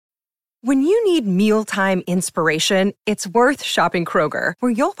When you need mealtime inspiration, it's worth shopping Kroger,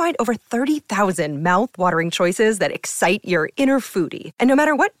 where you'll find over 30,000 mouth-watering choices that excite your inner foodie. And no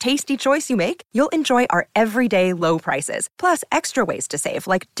matter what tasty choice you make, you'll enjoy our everyday low prices, plus extra ways to save,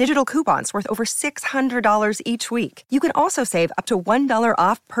 like digital coupons worth over $600 each week. You can also save up to $1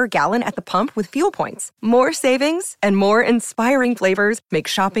 off per gallon at the pump with fuel points. More savings and more inspiring flavors make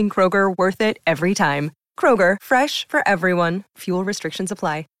shopping Kroger worth it every time. Kroger, fresh for everyone. Fuel restrictions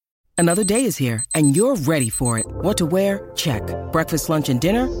apply. Another day is here, and you're ready for it. What to wear? Check. Breakfast, lunch, and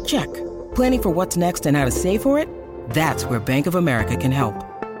dinner? Check. Planning for what's next and how to save for it? That's where Bank of America can help.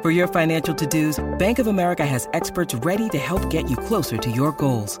 For your financial to-dos, Bank of America has experts ready to help get you closer to your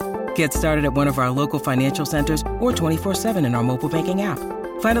goals. Get started at one of our local financial centers or 24/7 in our mobile banking app.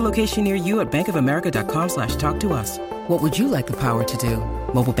 Find a location near you at bankofamerica.com/talktous. What would you like the power to do?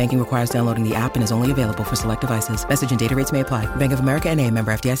 Mobile banking requires downloading the app and is only available for select devices. Message and data rates may apply. Bank of America NA,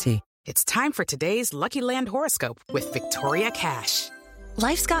 member FDIC. It's time for today's Lucky Land horoscope with Victoria Cash.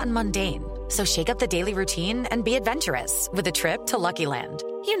 Life's gotten mundane, so shake up the daily routine and be adventurous with a trip to Lucky Land.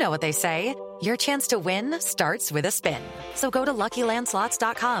 You know what they say, your chance to win starts with a spin. So go to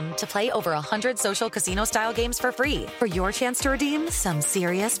LuckyLandSlots.com to play over 100 social casino-style games for free for your chance to redeem some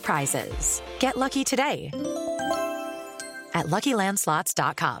serious prizes. Get lucky today at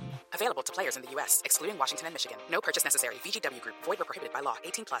LuckyLandSlots.com. Available to players in the U.S., excluding Washington and Michigan. No purchase necessary. VGW Group. Void where prohibited by law.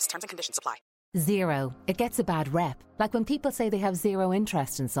 18+. Terms and conditions apply. Zero. It gets a bad rep. Like when people say they have zero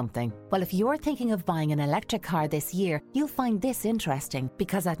interest in something. Well, if you're thinking of buying an electric car this year, you'll find this interesting,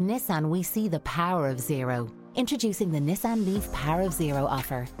 because at Nissan we see the power of zero. Introducing the Nissan Leaf Power of Zero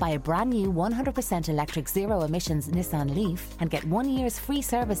offer. Buy a brand new 100% electric zero-emissions Nissan Leaf and get 1 year's free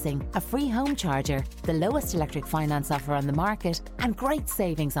servicing, a free home charger, the lowest electric finance offer on the market, and great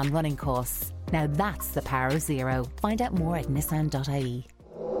savings on running costs. Now that's the power of zero. Find out more at nissan.ie.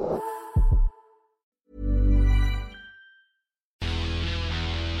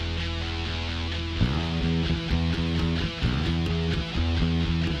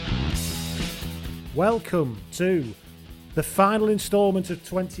 Welcome to the final instalment of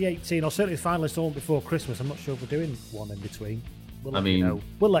 2018, or certainly the final instalment before Christmas. I'm not sure if we're doing one in between. We'll let you know.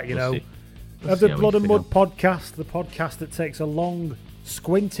 We'll let you know. Of the Blood and Mud podcast, the podcast that takes a long,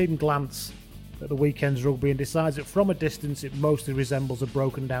 squinting glance at the weekend's rugby and decides that from a distance it mostly resembles a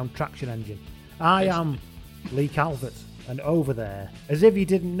broken down traction engine. I am Lee Calvert, and over there, as if you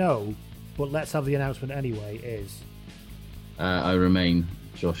didn't know, but let's have the announcement anyway, is... I remain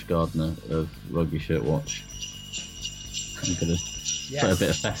Josh Gardner of Rugby Shirt Watch. I'm going to put a bit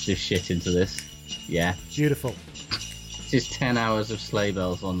of festive shit into this. Yeah. Beautiful. Just 10 hours of sleigh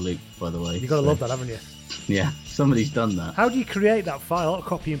bells on loop, by the way. You've got to love that, haven't you? Yeah, somebody's done that. How do you create that file? A lot of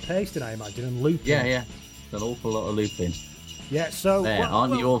copy and pasting, I imagine, and looping. Yeah. An awful lot of looping. Yeah, so...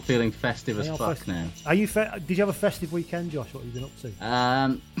 Aren't you all feeling festive as fuck now? Are you? Did you have a festive weekend, Josh? What have you been up to?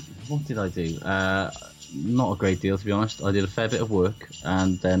 What did I do? Not a great deal, to be honest. I did a fair bit of work,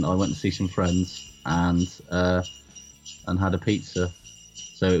 and then I went to see some friends and had a pizza.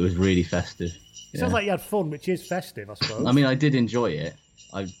 So it was really festive. Sounds like you had fun, which is festive, I suppose. I mean, I did enjoy it.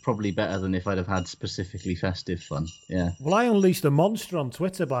 Probably better than if I'd have had specifically festive fun. Yeah. Well, I unleashed a monster on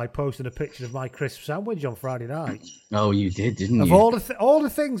Twitter by posting a picture of my crisp sandwich on Friday night. Oh, you did, didn't you? Of all the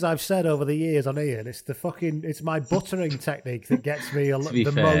things I've said over the years on here, it's my buttering technique that gets me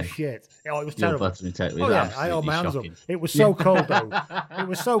the most shit. Oh, it was terrible. Your buttering technique. Oh yeah, I hold my hands up. It was so cold though. It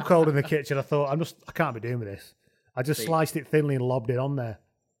was so cold in the kitchen. I thought I can't be doing with this. I just sliced it thinly and lobbed it on there.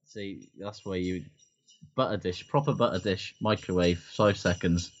 See, that's where you. Proper butter dish, microwave, 5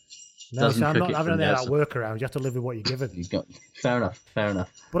 seconds. No, so I'm not having any of that workaround. You have to live with what you're given. Fair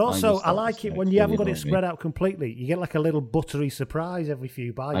enough. But also, I like it when you haven't got it spread out completely. You get like a little buttery surprize every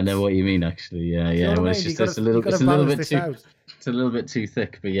few bites. I know what you mean, actually. Yeah. Well, it's just a little bit too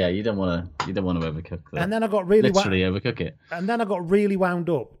thick. But yeah, you don't want to overcook that. And then I got really overcook it. And then I got really wound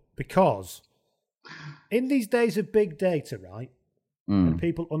up because in these days of big data, right, and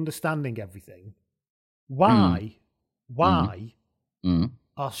people understanding everything. Why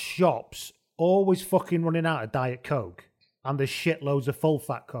are shops always fucking running out of Diet Coke and there's shitloads of full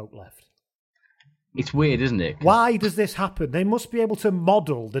fat Coke left? It's weird, isn't it? Why does this happen? They must be able to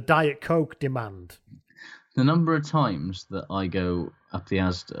model the Diet Coke demand. The number of times that I go up the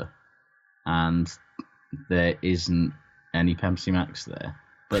Asda and there isn't any Pepsi Max there,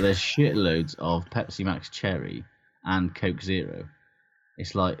 but there's shitloads of Pepsi Max Cherry and Coke Zero.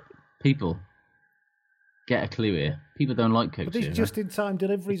 It's like, people... get a clue here. People don't like Coke. But these just-in-time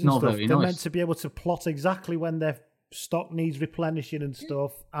deliveries and stuff, they're meant to be able to plot exactly when their stock needs replenishing and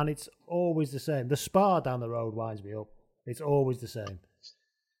stuff, and it's always the same. The Spar down the road winds me up. It's always the same.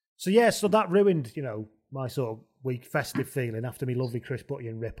 So that ruined, my sort of week festive feeling after me lovely Chris Butty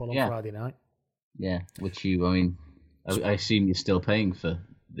and Ripple on Friday night. Yeah, which I assume you're still paying for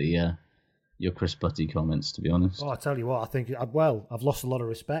the your Chris Butty comments, to be honest. Oh, I tell you what, I think, I've lost a lot of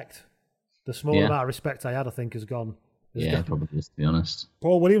respect. The small amount of respect I had, I think, has gone. Probably is, to be honest.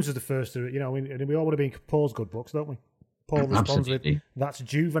 Paul Williams was the first to, and we all want to be in Paul's good books, don't we? Paul responds with, "That's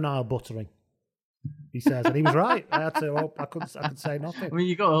juvenile buttering," he says, and he was right. I could say nothing. I mean,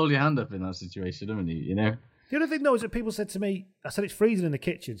 you got to hold your hand up in that situation, haven't you? The other thing, though, is that people said to me, I said, it's freezing in the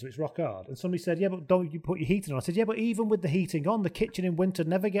kitchen, so it's rock hard. And somebody said, yeah, but don't you put your heating on? I said, yeah, but even with the heating on, the kitchen in winter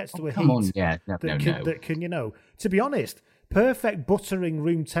never gets to a heat. That can, to be honest, perfect buttering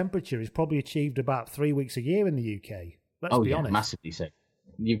room temperature is probably achieved about 3 weeks a year in the UK. Let's be honest. Massively so.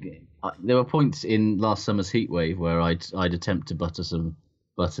 There were points in last summer's heatwave where I'd attempt to butter some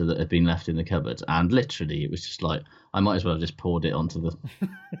butter that had been left in the cupboard, and literally it was just like, I might as well have just poured it onto the...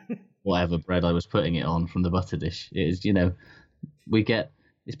 whatever bread I was putting it on from the butter dish. It is,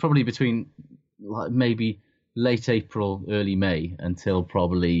 it's probably between maybe late April, early May until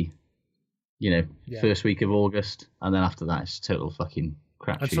probably, first week of August. And then after that, it's total fucking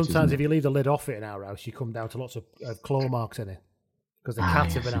crap. And sometimes if you leave the lid off it in our house, you come down to lots of claw marks in it because the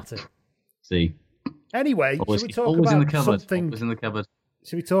cats have been at it. See. Anyway, should we talk about something... Always in the cupboard.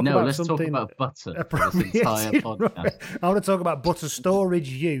 Should we talk about let's something... talk about butter for this entire podcast. I want to talk about butter storage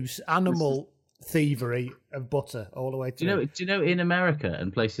use, animal thievery of butter all the way through. Do you know in America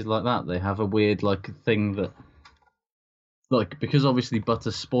and places like that, they have a weird thing that... because obviously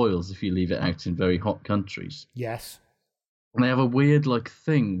butter spoils if you leave it out in very hot countries. Yes. And they have a weird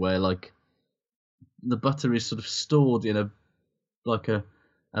thing where the butter is sort of stored in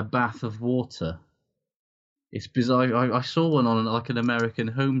a bath of water. It's bizarre. I saw one on an American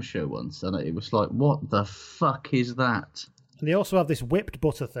home show once, and it was like, what the fuck is that? And they also have this whipped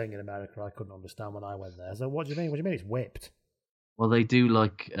butter thing in America I couldn't understand when I went there. So what do you mean? What do you mean it's whipped? Well, they do they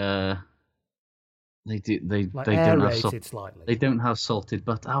don't have slightly. They don't have salted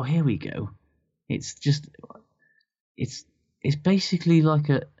butter. Oh, here we go. It's just it's basically like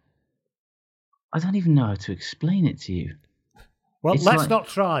I don't even know how to explain it to you. Well, let's not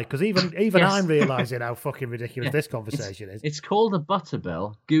try, because even yes. I'm realising how fucking ridiculous this conversation is. It's called a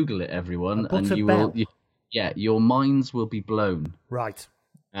butterbell. Google it, everyone, and you will. Your minds will be blown. Right.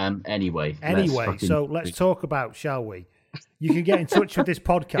 Anyway, let's talk about, shall we? You can get in touch with this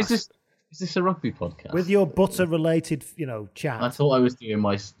podcast. Is this a rugby podcast? With your butter-related, chat. I thought I was doing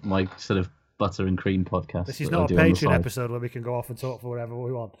my sort of butter and cream podcast. This is not a Patreon episode where we can go off and talk for whatever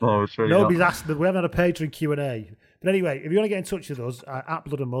we want. Oh, it's really Nobody's asked. We haven't had a Patreon Q&A. But anyway, if you want to get in touch with us, at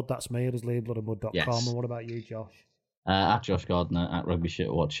Blood and Mud, that's me. It is liambloodandmud.com. Yes. And what about you, Josh? At Josh Gardner, at Rugby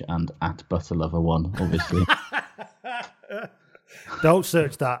Shit Watch, and at Butterlover1, obviously. Don't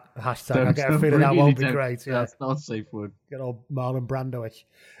search that hashtag. I get a feeling that won't be great. Yeah. That's not a safe word. Get all Marlon Brando-ish.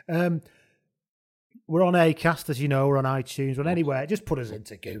 We're on Acast, as you know. We're on iTunes. We're anywhere. Just put us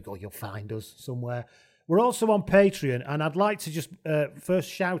into Google. You'll find us somewhere. We're also on Patreon, and I'd like to just first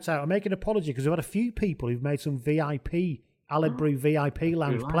shout out and make an apology because we've had a few people who've made some VIP, Aled Brew VIP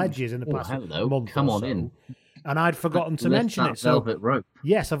Lounge pledges in the past month. Come or on so. In. And I'd forgotten to mention it. Velvet rope.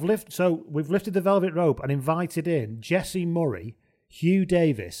 Yes, we've lifted the velvet rope and invited in Jesse Murray, Hugh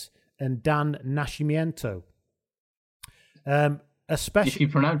Davis, and Dan Nascimento. If you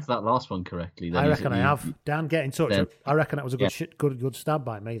pronounced that last one correctly, then I reckon I have. Dan, get in touch. I reckon that was a good stab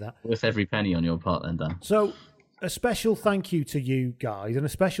by me. That worth every penny on your part, then, Dan. So, a special thank you to you guys, and a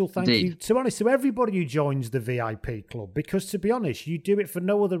special thank you, to be honest, to everybody who joins the VIP club. Because to be honest, you do it for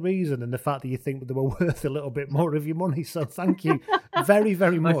no other reason than the fact that you think they were worth a little bit more of your money. So, thank you very,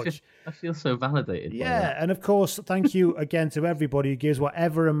 very much. I feel so validated. Yeah, and of course, thank you again to everybody who gives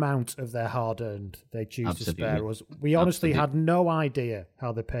whatever amount of their hard-earned they choose to spare us. We honestly had no idea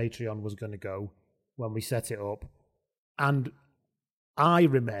how the Patreon was going to go when we set it up, and I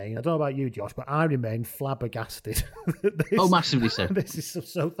don't know about you, Josh, but I remain flabbergasted. Massively so. This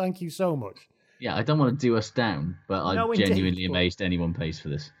is so thank you so much. Yeah, I don't want to do us down, but I'm genuinely amazed anyone pays for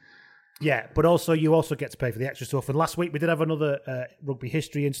this. Yeah, but you also get to pay for the extra stuff. And last week we did have another rugby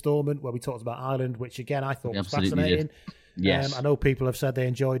history instalment where we talked about Ireland, which again I thought was fascinating. Yes. I know people have said they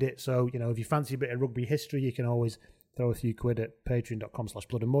enjoyed it. So, if you fancy a bit of rugby history, you can always throw a few quid at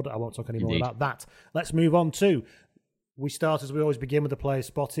patreon.com/bloodandmud. I won't talk any more about that. Let's move on to... We start, as we always begin, with the players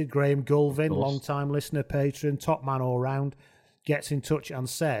spotted. Graham Gulvin, long-time listener, patron, top man all round, gets in touch and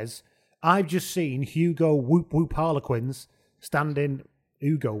says, I've just seen Hugo Whoop Whoop Harlequins standing...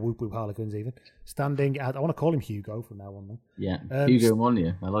 Hugo Whoop Whoop Harlequins even. Standing at... I want to call him Hugo from now on. Then. Yeah, Hugo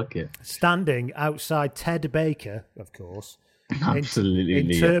Monia. I like it. Standing outside Ted Baker, of course, Absolutely.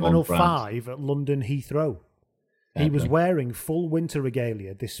 In Terminal 5 at London Heathrow. He was wearing full winter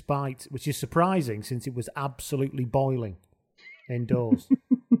regalia despite, which is surprising since it was absolutely boiling indoors.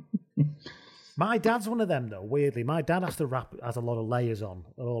 My dad's one of them though, weirdly. My dad has a lot of layers on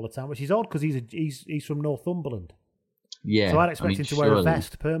all the time, which is odd because he's from Northumberland. Yeah. So I'd expect him to wear a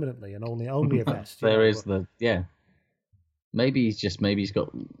vest permanently and only a vest. Maybe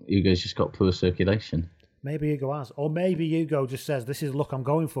Hugo's just got poor circulation. Maybe Hugo has. Or maybe Hugo just says, this is the look I'm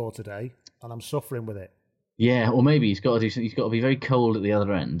going for today and I'm suffering with it. Yeah, or maybe he's got to be very cold at the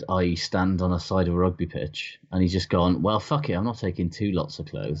other end, i.e. stand on a side of a rugby pitch, and he's just gone, well, fuck it, I'm not taking 2 lots of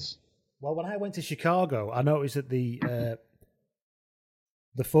clothes. Well, when I went to Chicago, I noticed that the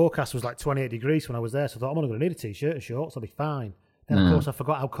forecast was like 28 degrees when I was there, so I thought, I'm only going to need a T-shirt and shorts, I'll be fine. Then, of course, I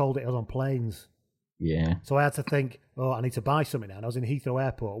forgot how cold it was on planes. Yeah. So I had to think, I need to buy something now. And I was in Heathrow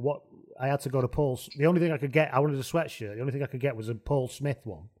Airport. I had to go to Paul's. The only thing I could get, I wanted a sweatshirt. The only thing I could get was a Paul Smith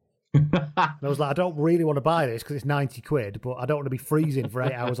one. And I was like, I don't really want to buy this because it's 90 quid, but I don't want to be freezing for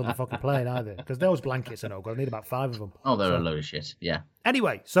 8 hours on the fucking plane either. Because those blankets are no good. I need about 5 of them. Oh, they're a load of shit, yeah.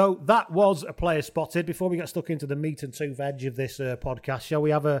 Anyway, so that was a player spotted. Before we get stuck into the meat and two veg of this podcast, shall we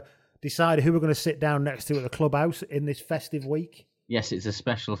have decide who we're going to sit down next to at the clubhouse in this festive week? Yes, it's a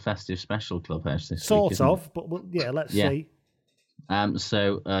special clubhouse this week. Sort of, but let's see.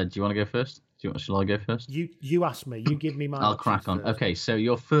 So, do you want to go first? Shall I go first? You ask me. You give me my. I'll crack on. First. Okay, so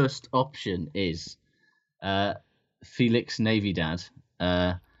your first option is Felix Navidad.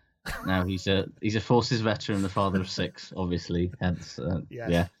 Now he's a forces veteran, the father of 6, obviously. Hence,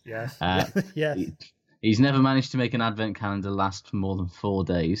 yes. Yes. He's never managed to make an advent calendar last for more than 4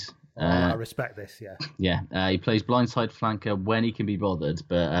 days. I respect this. Yeah. Yeah. He plays blindside flanker when he can be bothered,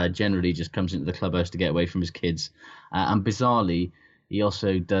 but generally just comes into the clubhouse to get away from his kids. And bizarrely, he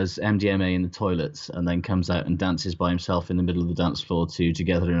also does MDMA in the toilets and then comes out and dances by himself in the middle of the dance floor to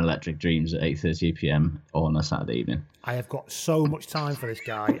Together in Electric Dreams at 8:30 p.m. on a Saturday evening. I have got so much time for this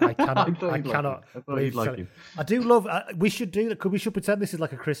guy. I cannot. Him. I do love. We should do that. We should pretend this is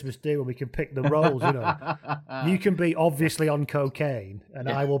like a Christmas do, and we can pick the roles. You know, you can be obviously on cocaine, and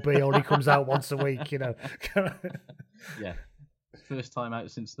I will be only comes out once a week. You know. Yeah. First time out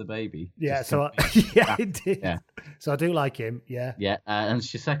since the baby. Yeah, it did. Yeah. So I do like him. Yeah. Yeah,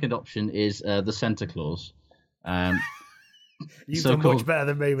 and your second option is the Santa Claus. You've done much better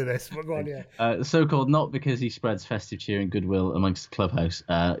than me with this. But go on, yeah. So-called not because he spreads festive cheer and goodwill amongst the clubhouse,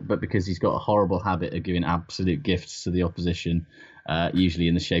 but because he's got a horrible habit of giving absolute gifts to the opposition, usually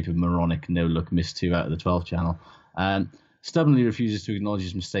in the shape of moronic no-look missed 2 out of the 12 channel. Stubbornly refuses to acknowledge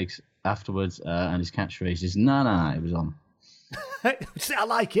his mistakes afterwards, and his catchphrase is, nah, it was on. I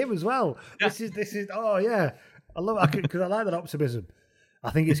like him as well. Yeah. This is. Oh yeah, I love it because I like that optimism.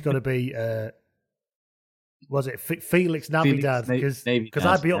 I think it's got to be. Was it Felix Navidad? Because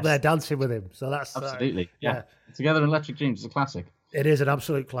I'd be up there dancing with him. So that's absolutely yeah. Together in Electric Dreams is a classic. It is an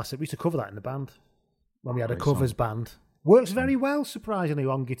absolute classic. We used to cover that in the band when we had a covers band. Works very well, surprisingly,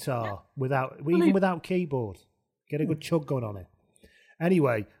 on guitar even without keyboard. Get a good chug going on it.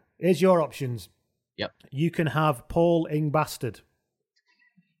 Anyway, here's your options. Yep. You can have Paul Ing Bastard.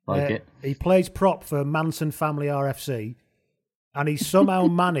 Like it. He plays prop for Manson Family RFC, and he's somehow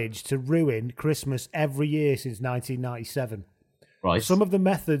managed to ruin Christmas every year since 1997. Right. Some of the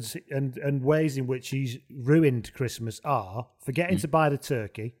methods and ways in which he's ruined Christmas are forgetting to buy the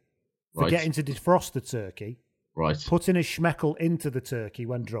turkey, forgetting to defrost the turkey, putting a schmeckle into the turkey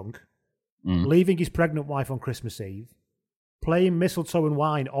when drunk, leaving his pregnant wife on Christmas Eve, playing mistletoe and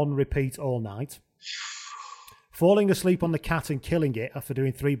wine on repeat all night, falling asleep on the cat and killing it after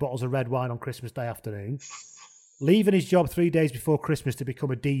doing 3 bottles of red wine on Christmas Day afternoon, leaving his job 3 days before Christmas to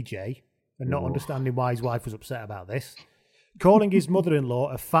become a DJ and not understanding why his wife was upset about this, calling his mother-in-law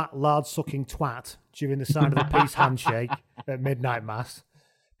a fat, lard-sucking twat during the sign of the peace handshake at midnight mass,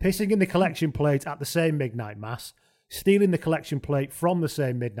 pissing in the collection plate at the same midnight mass, stealing the collection plate from the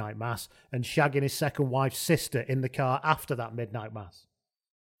same midnight mass, and shagging his second wife's sister in the car after that midnight mass.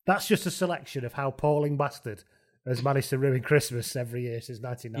 That's just a selection of how Paul Ing Bastard has managed to ruin Christmas every year since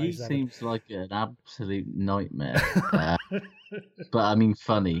 1997. He seems like an absolute nightmare. But I mean,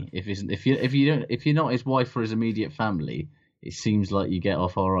 funny. If you're not his wife or his immediate family, it seems like you get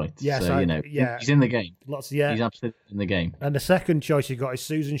off all right. Yeah, he's in the game. He's absolutely in the game. And the second choice you got is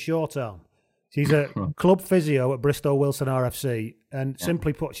Susan Shortarm. She's a club physio at Bristol Wilson RFC, and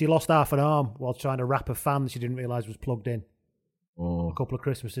simply put, she lost half an arm while trying to wrap a fan that she didn't realise was plugged in a couple of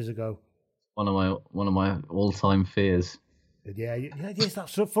Christmases ago. One of my all-time fears. Yeah, yes,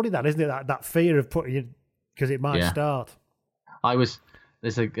 that's so funny, that isn't it? That fear of putting you because it might start. I was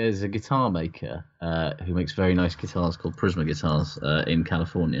there's a guitar maker who makes very nice guitars called Prisma Guitars in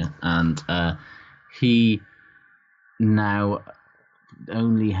California, and he now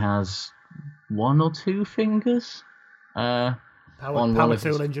only has 1 or 2 fingers. Power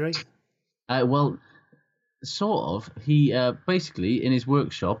tool injury? Well, sort of. He basically, in his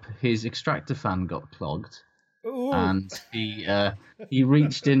workshop, his extractor fan got clogged. Ooh. And he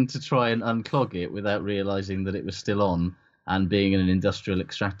reached in to try and unclog it without realising that it was still on. And being an industrial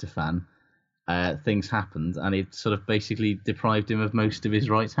extractor fan, things happened, and it sort of basically deprived him of most of his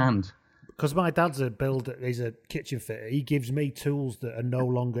right hand. Because my dad's he's a kitchen fitter. He gives me tools that are no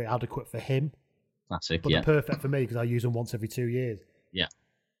longer adequate for him. Classic, but they're perfect for me because I use them once every 2 years. Yeah.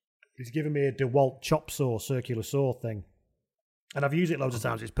 He's given me a DeWalt chop saw, circular saw thing. And I've used it loads of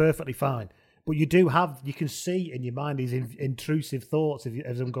times. It's perfectly fine. But you can see in your mind these intrusive thoughts of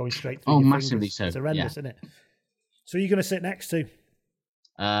them going straight through your massively fingers. so. It's horrendous, isn't it? So you're going to sit next to?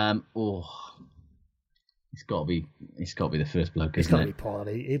 It's got to be the first bloke, isn't it? It's got to be Paul.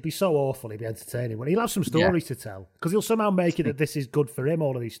 He'd be so awful. He'd be entertaining. He'll have some stories to tell because he'll somehow make it that this is good for him.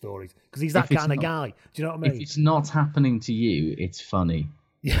 All of these stories because he's that kind of guy. Do you know what I mean? If it's not happening to you, it's funny.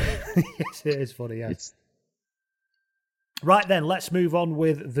 Yeah, yes, it is funny. Yes. Right then, let's move on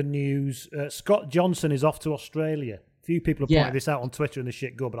with the news. Scott Johnson is off to Australia. A few people have pointed this out on Twitter and the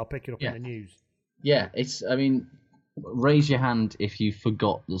shit good, but I'll pick it up in the news. Yeah, raise your hand if you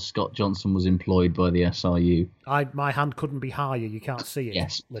forgot that Scott Johnson was employed by the SRU. My hand couldn't be higher. You can't see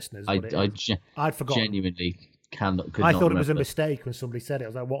it, listeners. I'd forgotten. Genuinely I thought it was a mistake when somebody said it. I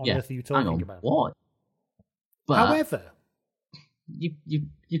was like, what on earth are you talking about? What? But however,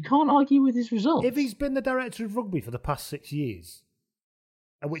 you can't argue with his results. If he's been the director of rugby for the past 6 years,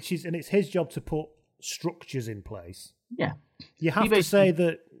 and it's his job to put structures in place. Yeah, you have to say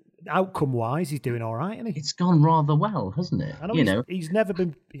that outcome-wise, he's doing all right, isn't he? It's gone rather well, hasn't it? I know he's never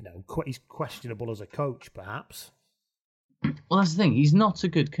been, he's questionable as a coach, perhaps. Well, that's the thing. He's not a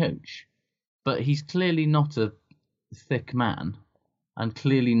good coach, but he's clearly not a thick man, and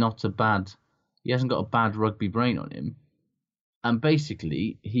clearly not he hasn't got a bad rugby brain on him. And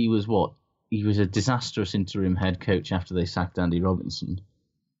basically, he was a disastrous interim head coach after they sacked Andy Robinson.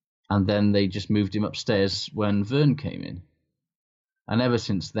 And then they just moved him upstairs when Vern came in. And ever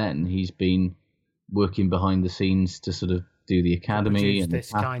since then, he's been working behind the scenes to sort of do the academy and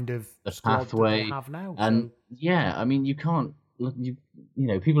this kind of the pathway. That they have now, and you can't.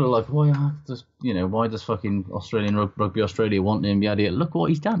 People are like, why does fucking Australian Rugby Australia want him? Yada yada. Look what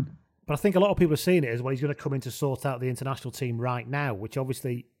he's done. But I think a lot of people are seeing it as well. He's going to come in to sort out the international team right now, which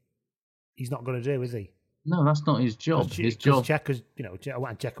obviously he's not going to do, is he? No, that's not his job. His job. Checkers,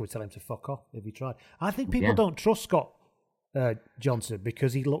 Checker would tell him to fuck off if he tried. I think people don't trust Scott Johnson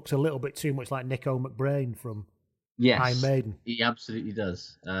because he looks a little bit too much like Nico McBrain from Iron Maiden. He absolutely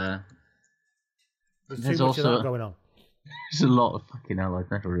does. There's too much of that going on. There's a lot of fucking hell.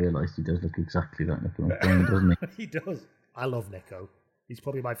 I've never realised he does look exactly like Nico McBrain, doesn't he? He does. I love Nico. He's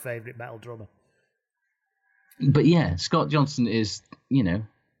probably my favourite metal drummer. But yeah, Scott Johnson is,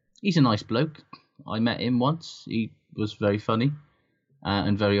 he's a nice bloke. I met him once. He was very funny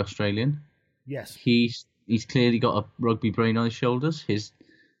and very Australian. Yes. He's clearly got a rugby brain on his shoulders. His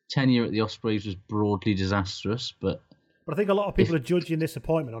tenure at the Ospreys was broadly disastrous, but I think a lot of people are judging this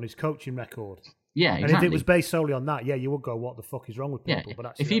appointment on his coaching record. Yeah, exactly. And if it was based solely on that, you would go, what the fuck is wrong with people? Yeah.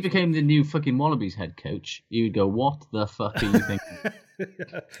 But if he became the new fucking Wallabies head coach, you would go, what the fuck are you thinking?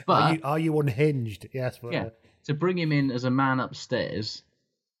 But are you unhinged? Yes. But, to bring him in as a man upstairs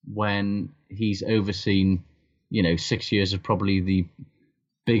when he's overseen, 6 years of probably the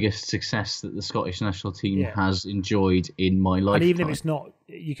biggest success that the Scottish national team has enjoyed in my lifetime. And even if it's not,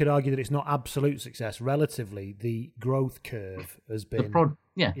 you could argue that it's not absolute success. Relatively, the growth curve has been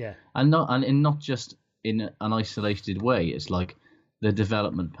and not just in an isolated way. It's like the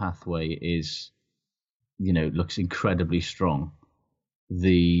development pathway is, looks incredibly strong.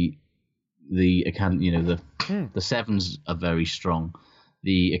 The academy, the sevens are very strong.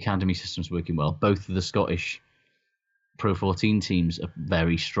 The academy system's working well. Both of the Scottish Pro 14 teams are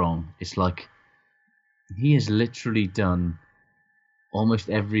very strong. It's like he has literally done almost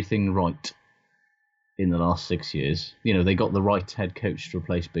everything right in the last 6 years. They got the right head coach to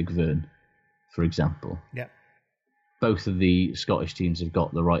replace Big Vern, for example. Yeah. Both of the Scottish teams have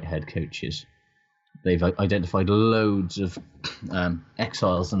got the right head coaches. They've identified loads of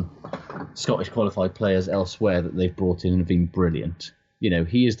exiles and Scottish qualified players elsewhere that they've brought in and have been brilliant.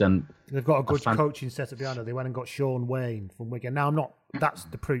 He has done. They've got a good coaching setup behind it. They went and got Sean Wayne from Wigan. Now, that's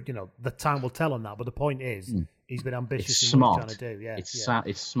the proof. The time will tell on that. But the point is, he's been ambitious in what he's trying to do. Yeah,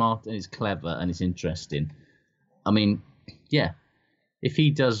 it's smart and it's clever and it's interesting. I mean, yeah, if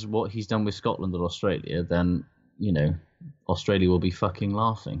he does what he's done with Scotland or Australia, then, you know, Australia will be fucking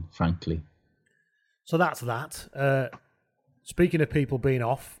laughing, frankly. So that's that. Speaking of people being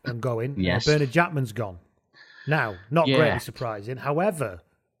off and going, yes. Bernard Jackman's gone. Now, not greatly surprising. However,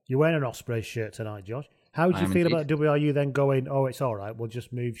 you're wearing an Ospreys shirt tonight, Josh. How do you feel about WRU then going, oh, it's all right, we'll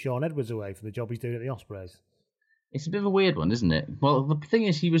just move Shaun Edwards away from the job he's doing at the Ospreys? It's a bit of a weird one, isn't it? Well, the thing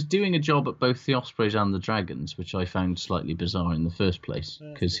is, he was doing a job at both the Ospreys and the Dragons, which I found slightly bizarre in the first place,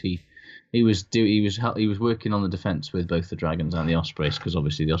 because he was working on the defence with both the Dragons and the Ospreys, because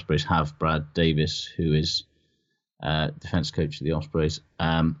obviously the Ospreys have Brad Davis, who is defence coach of the Ospreys.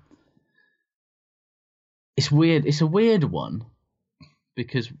 It's weird. It's a weird one,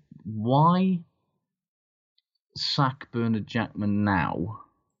 because why sack Bernard Jackman now?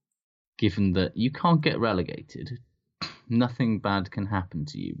 Given that you can't get relegated, nothing bad can happen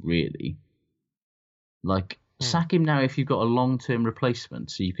to you, really. Like, sack him now if you've got a long-term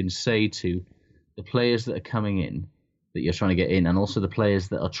replacement, so you can say to the players that are coming in, that you're trying to get in, and also the players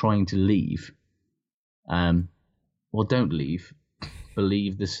that are trying to leave, well, don't leave.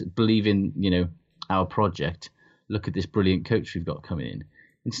 Believe in, you know, our project. Look at this brilliant coach we've got coming in.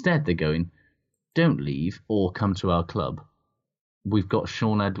 Instead, they're going, don't leave or come to our club. We've got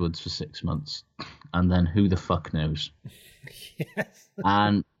Shaun Edwards for 6 months, and then who the fuck knows? Yes.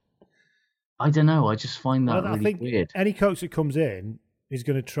 And I don't know. I just find that really weird. Any coach that comes in is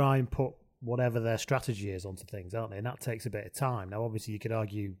going to try and put whatever their strategy is onto things, aren't they? And that takes a bit of time. Now, obviously, you could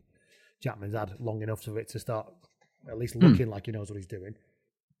argue Jackman's had long enough of it to start at least looking like he knows what he's doing.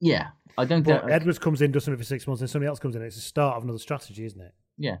 Yeah, I don't. But Edwards comes in, does something for 6 months, and somebody else comes in. It's the start of another strategy, isn't it?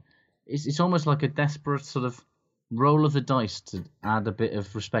 Yeah, it's almost like a desperate sort of roll of the dice to add a bit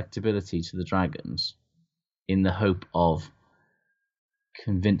of respectability to the Dragons in the hope of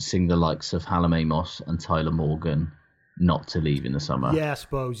convincing the likes of Hallam Amos and Tyler Morgan not to leave in the summer. Yeah, I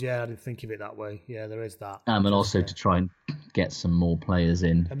suppose. Yeah, I didn't think of it that way. Yeah, there is that. And also to try and get some more players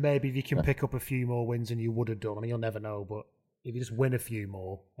in. And maybe if you can pick up a few more wins than you would have done, I mean, you'll never know, but if you just win a few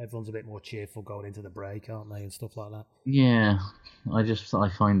more, everyone's a bit more cheerful going into the break, aren't they, and stuff like that. Yeah, I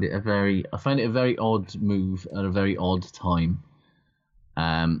find it a very odd move at a very odd time.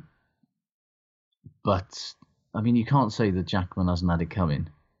 But I mean, you can't say that Jackman hasn't had it coming.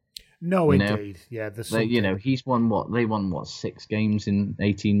 No, indeed. Yeah, he's won what? They won 6 games in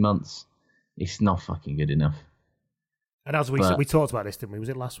 18 months. It's not fucking good enough. And as we said, we talked about this, didn't we? Was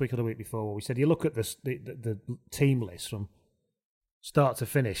it last week or the week before? We said you look at the team list from start to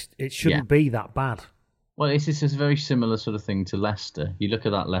finish, it shouldn't be that bad. Well, it's a very similar sort of thing to Leicester. You look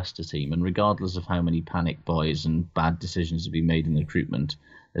at that Leicester team, and regardless of how many panic buys and bad decisions have been made in the recruitment,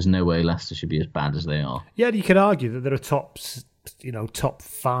 there's no way Leicester should be as bad as they are. Yeah, you could argue that they're a top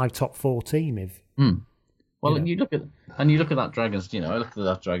 5, top 4 team. Well, and you look at that Dragons. I looked at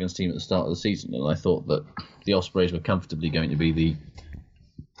that Dragons team at the start of the season, and I thought that the Ospreys were comfortably going to be the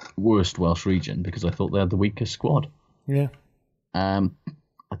worst Welsh region because I thought they had the weakest squad. Yeah. I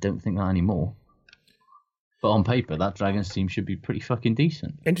don't think that anymore. But on paper, that Dragons team should be pretty fucking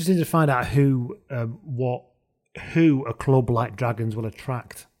decent. Interesting to find out who a club like Dragons will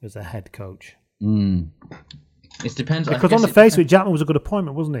attract as a head coach. It depends. Because on the face of it, Jackman was a good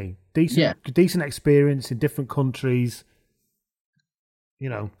appointment, wasn't he? Decent experience in different countries.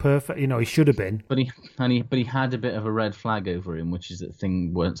 Perfect. He should have been. But he had a bit of a red flag over him, which is that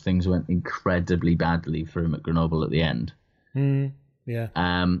things went incredibly badly for him at Grenoble at the end.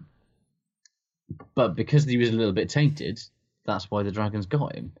 Yeah. But because he was a little bit tainted, that's why the Dragons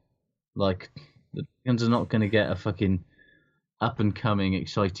got him. Like, the Dragons are not going to get a fucking up and coming,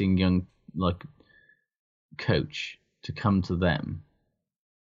 exciting young coach to come to them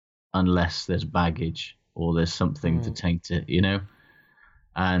unless there's baggage or there's something to taint it,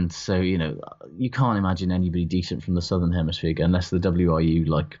 And so, you can't imagine anybody decent from the Southern Hemisphere unless the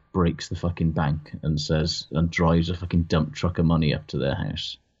WRU breaks the fucking bank and drives a fucking dump truck of money up to their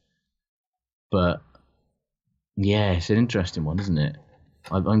house. But yeah, it's an interesting one, isn't it?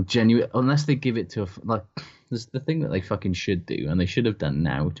 I'm genuine unless they give it to there's the thing that they fucking should do, and they should have done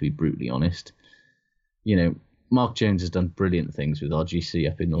now, to be brutally honest. Mark Jones has done brilliant things with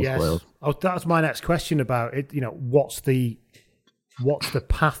RGC up in North Wales. Oh, that's my next question about it. What's the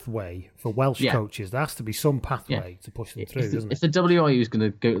pathway for Welsh coaches? There has to be some pathway to push them through, doesn't it? If the WRU is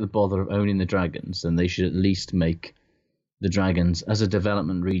going to go to the bother of owning the Dragons, then they should at least make the Dragons as a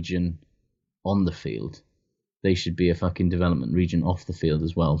development region on the field. They should be a fucking development region off the field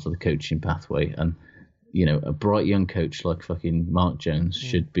as well for the coaching pathway. And, a bright young coach like fucking Mark Jones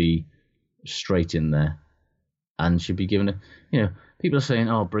should be straight in there and should be given people are saying,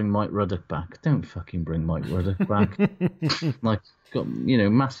 "Oh, bring Mike Ruddock back." Don't fucking bring Mike Ruddock back. Like, got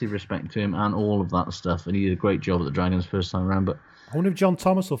massive respect to him and all of that stuff, and he did a great job at the Dragons first time around. But I wonder if John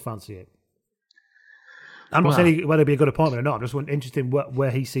Thomas will fancy it. I'm not saying whether it'd be a good appointment or not. I'm just interested in where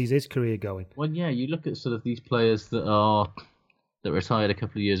he sees his career going. Well, yeah, you look at sort of these players that retired a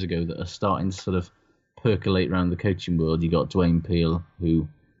couple of years ago that are starting to sort of percolate around the coaching world. You got Dwayne Peel, who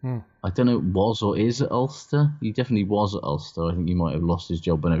I don't know was or is at Ulster. He definitely was at Ulster. I think he might have lost his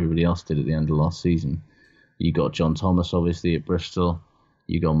job when everybody else did at the end of last season. You got John Thomas, obviously, at Bristol.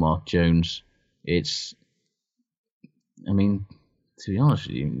 You got Mark Jones. To be honest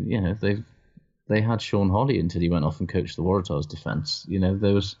with you, they had Sean Holly until he went off and coached the Waratahs defence.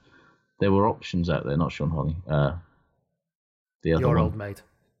 There were options out there. Not Sean Holly. The other Your one. old mate.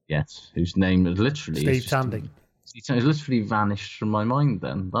 Yes, whose name is literally Steve Tandy. He's literally vanished from my mind.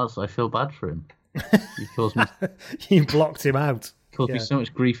 Then I feel bad for him. He caused me. You blocked him out. Caused me so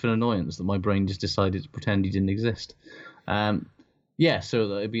much grief and annoyance that my brain just decided to pretend he didn't exist. So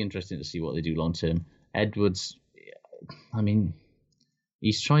it'd be interesting to see what they do long term. Edwards,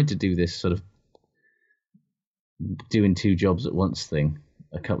 he's tried to do this sort of doing two jobs at once thing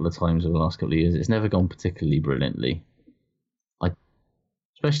a couple of times over the last couple of years. It's never gone particularly brilliantly.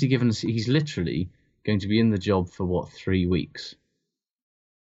 Especially given he's literally going to be in the job for 3 weeks.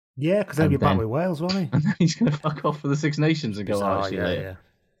 Yeah, because then you're back with Wales, won't he? And then he's going to fuck off for the Six Nations and go, see you later.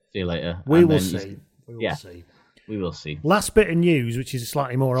 See you later. We will see. We will see. Last bit of news, which is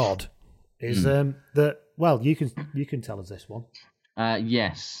slightly more odd, is that, well, you can tell us this one.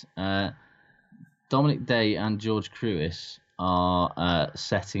 Yes. Dominic Day and George Cruis are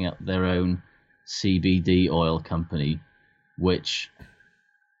setting up their own CBD oil company, which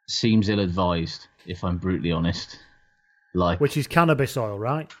seems ill-advised, if I'm brutally honest. Which is cannabis oil,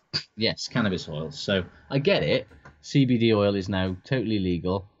 right? Yes, cannabis oil. So I get it. CBD oil is now totally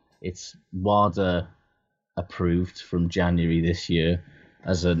legal. It's WADA approved from January this year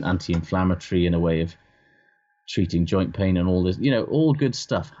as an anti-inflammatory and a way of treating joint pain and all this, all good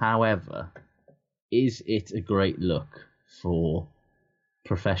stuff. However, is it a great look for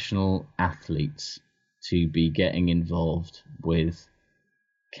professional athletes to be getting involved with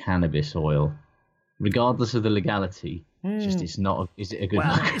cannabis oil, regardless of the legality? It's not. Is it a good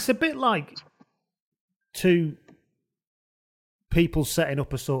look? It's a bit like two people setting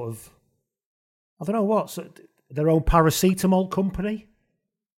up a sort of, I don't know what, their own paracetamol company.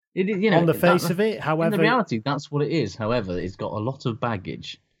 On the face of it, however, in the reality, that's what it is. However, it's got a lot of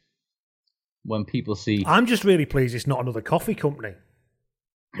baggage. When people see, I'm just really pleased it's not another coffee company.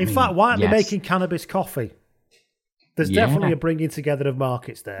 In fact, why aren't they making cannabis coffee? There's definitely a bringing together of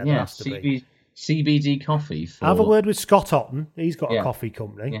markets there. Yeah, CBD coffee. Have a word with Scott Otten. He's got a coffee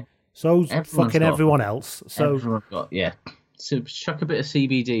company. Yeah. So's everyone else. So everyone's got, So chuck a bit of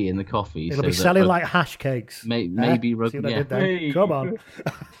CBD in the coffee. It'll be selling like hash cakes. Maybe rugby. Come on.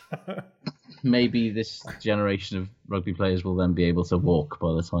 Maybe this generation of rugby players will then be able to walk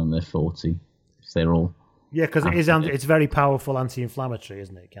by the time they're 40. If they're all. Yeah, because it's very powerful anti-inflammatory,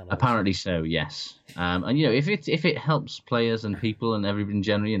 isn't it? Cannabis? Apparently so, yes. And if it helps players and people and everybody in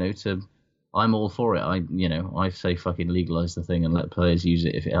general, I'm all for it. I say fucking legalise the thing and let players use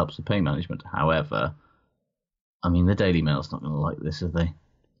it if it helps with pain management. However, the Daily Mail's not going to like this, are they?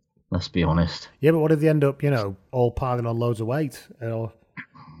 Let's be honest. Yeah, but what if they end up, all piling on loads of weight?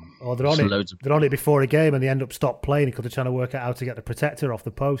 Or they're on it before a game and they end up stop playing because they're trying to work out how to get the protector off the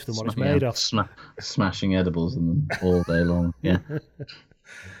post and what it's made of. Smashing edibles in them all day long, yeah.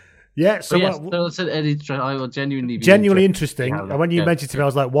 So I will genuinely interesting. And when you mentioned to me, I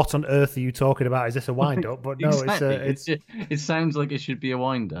was like, "What on earth are you talking about? Is this a wind up?" But no, exactly. It sounds like it should be a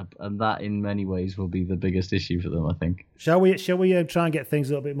wind up, and that in many ways will be the biggest issue for them, I think. Shall we try and get things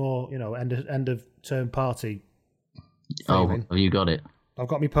a little bit more, end of term party? Feeling? Oh, have you got it? I've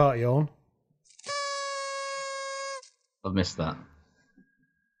got my party on. I've missed that.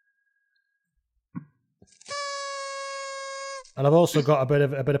 And I've also got a bit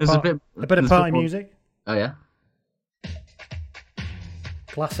of party music. Oh yeah.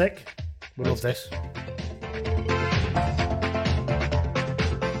 Classic. We love this.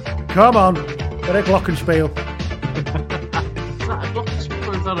 Come on, bit of glockenspiel. Is that a glockenspiel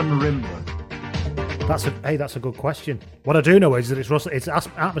or is that a marimba? That's a good question. What I do know is that it's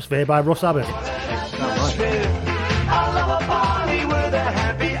Atmosphere by Russ Abbott.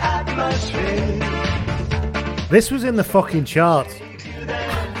 This was in the fucking charts. I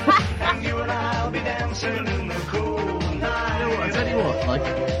tell you what,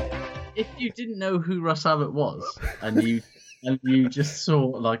 if you didn't know who Russ Abbott was, and you just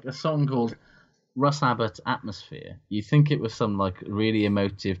saw a song called Russ Abbott atmosphere, you think it was some like really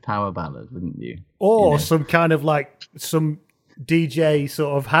emotive power ballad, wouldn't you? Or some kind of like some DJ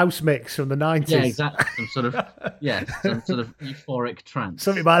sort of house mix from the 90s. Yeah, exactly. Some sort of euphoric trance.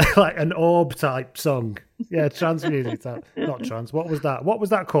 Something like an Orb type song. Yeah, trance music type. Not trance. What was that? What was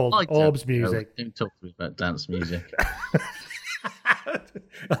that called? Orb's music. Don't talk to me about dance music.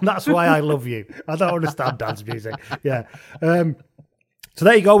 And that's why I love you. I don't understand dance music. Yeah. So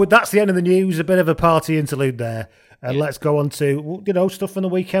there you go. That's the end of the news. A bit of a party interlude there. And let's go on to, stuff from the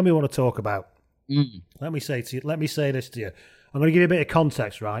weekend we want to talk about. Let me say this to you. I'm going to give you a bit of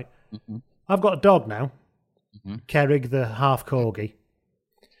context, right? Mm-hmm. I've got a dog now, Kerrig, the half corgi.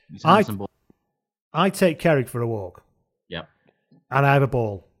 I take Kerrig for a walk. Yep. And I have a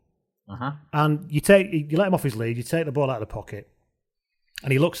ball. Uh-huh. And you let him off his lead, you take the ball out of the pocket,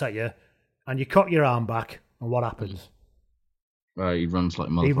 and he looks at you, and you cock your arm back, and what happens? He runs like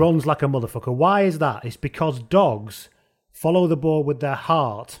a motherfucker. He runs like a motherfucker. Why is that? It's because dogs follow the ball with their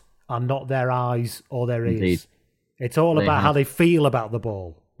heart and not their eyes or their ears. Indeed. It's all about how they feel about the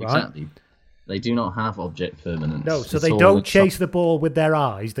ball, right? Exactly. They do not have object permanence. No, so they don't chase the ball with their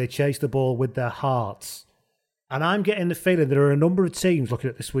eyes, they chase the ball with their hearts. And I'm getting the feeling there are a number of teams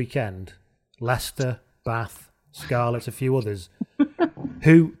looking at this weekend, Leicester, Bath, Scarlets, a few others,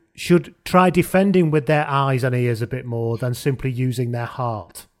 who should try defending with their eyes and ears a bit more than simply using their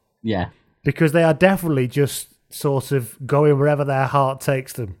heart. Yeah. Because they are definitely just sort of going wherever their heart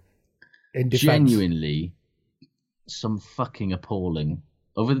takes them in defence. Genuinely, some fucking appalling.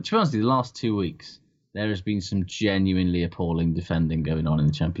 To be honest, the last 2 weeks, there has been some genuinely appalling defending going on in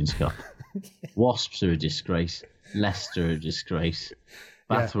the Champions Cup. Wasps are a disgrace. Leicester are a disgrace.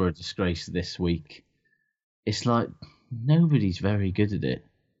 Bath were a disgrace this week. It's like nobody's very good at it.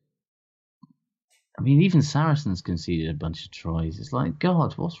 I mean, even Saracens conceded a bunch of tries. It's like,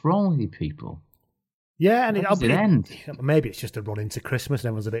 God, what's wrong with you people? Yeah, and it'll end. Maybe it's just a run into Christmas and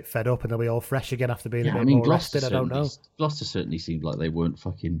everyone's a bit fed up and they'll be all fresh again after being a bit more rested. I don't know. Gloucester certainly seemed like they weren't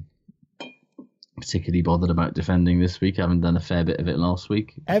fucking particularly bothered about defending this week, having done a fair bit of it last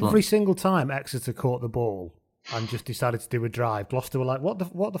week. Every single time Exeter caught the ball and just decided to do a drive, Gloucester were like, what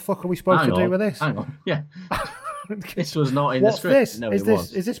the fuck are we supposed to do with this? Hang on, yeah. This was not in What's the script. This? No,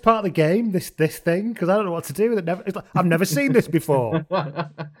 Is this part of the game, this thing? Because I don't know what to do with it. I've never seen this before.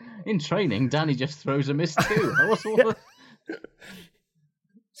 In training, Danny just throws a miss too.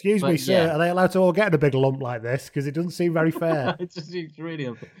 Excuse me, sir. Are they allowed to all get in a big lump like this? Because it doesn't seem very fair. It just seems really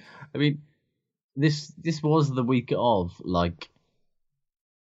unfair. I mean, this was the week of, like,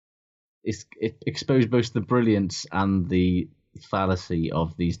 it exposed both the brilliance and the fallacy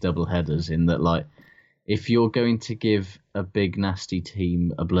of these double headers, in that, like, if you're going to give a big nasty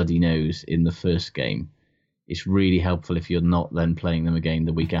team a bloody nose in the first game, it's really helpful if you're not then playing them again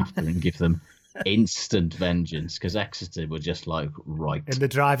the week after and give them instant vengeance, because Exeter were just like, right. In the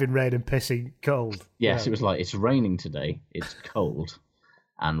driving rain and pissing cold. Yes, It was like, it's raining today, it's cold,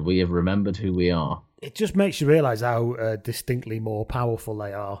 and we have remembered who we are. It just makes you realise how distinctly more powerful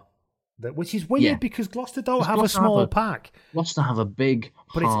they are. Which is weird because Gloucester don't have a small pack. Gloucester have a big,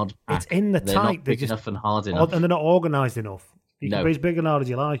 hard pack. It's in the they're tight. Not big enough and hard enough. And they're not organised enough. You can be as big and hard as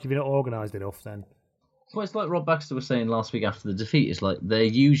you like. If you're not organised enough, then... Well, it's like Rob Baxter was saying last week after the defeat. It's like they're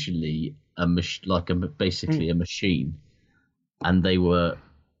usually basically a machine. And they were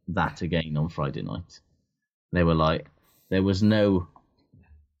that again on Friday night. They were like... There was no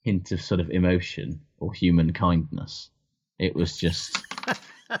hint of sort of emotion or human kindness. It was just...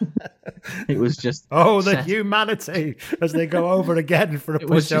 It was just the humanity as they go over again for a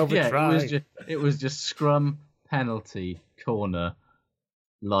pushover try. It was just scrum, penalty, corner,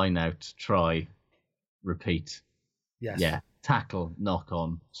 line out, try, repeat. Yes. Yeah. Tackle, knock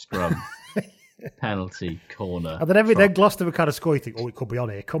on, scrum, penalty, corner. And then Gloucester would kind of score. You think, it could be on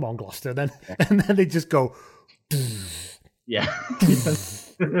here. Come on, Gloucester. And then they just go. Yeah.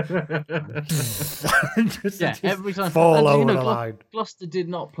 Every time fall over the line. Gloucester did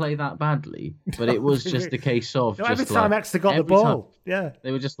not play that badly, but it was just a case of every time Exeter got the ball,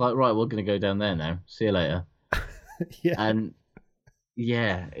 they were just like, right, we're going to go down there now. See you later. And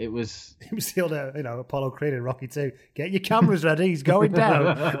it was the old, Apollo Creed in Rocky 2. Get your cameras ready. He's going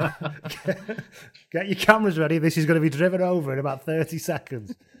down. Get your cameras ready. This is going to be driven over in about 30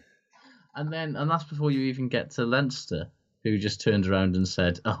 seconds. And that's before you even get to Leinster, who just turned around and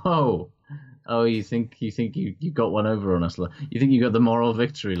said, "Oh, you think you got one over on us? You think you got the moral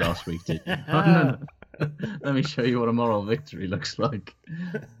victory last week, did you? No. Let me show you what a moral victory looks like."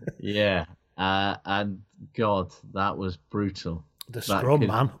 Yeah, and God, that was brutal. The scrum,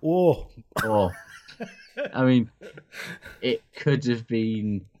 man. Oh. I mean, it could have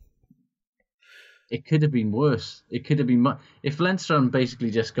been it could have been worse. It could have been if Leinster had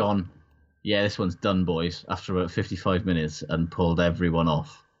basically just gone, yeah, this one's done, boys, after about 55 minutes and pulled everyone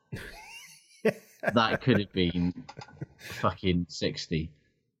off. That could have been fucking 60.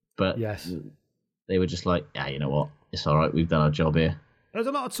 But yes, they were just like, yeah, you know what? It's all right. We've done our job here. There's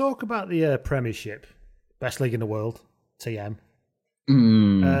a lot of talk about the Premiership, best league in the world, TM.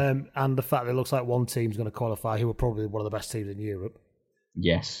 And the fact that it looks like one team's going to qualify, who are probably one of the best teams in Europe.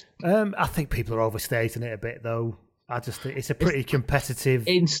 Yes. I think people are overstating it a bit, though. I just think it's a pretty competitive...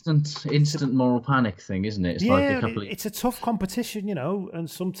 Instant moral panic thing, isn't it? It's like a couple of... It's a tough competition, you know, and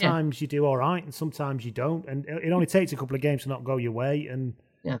sometimes you do all right and sometimes you don't. And it only takes a couple of games to not go your way. And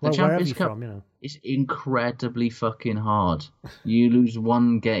the Champions Cup is incredibly fucking hard. You lose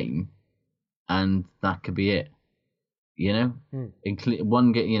one game and that could be it. You know?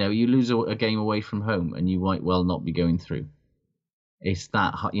 One game, you know, you lose a game away from home and you might well not be going through. It's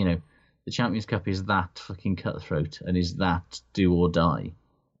that, you know, the Champions Cup is that fucking cutthroat and is that do or die.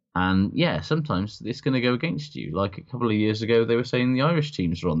 And yeah, sometimes it's going to go against you. Like a couple of years ago, they were saying the Irish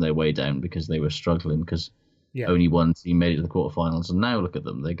teams were on their way down because they were struggling because only one team made it to the quarterfinals. And now look at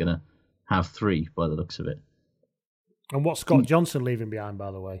them. They're going to have 3 by the looks of it. And what's Scott Johnson leaving behind,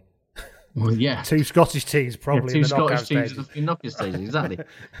 by the way? Well, yeah. 2 Scottish teams probably in the knockout stages. 2 Scottish teams in the knockout stages, exactly.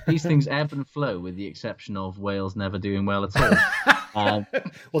 These things ebb and flow with the exception of Wales never doing well at all.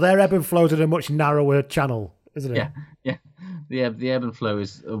 Well, their ebb and flow's in a much narrower channel, isn't it? Yeah. The ebb and flow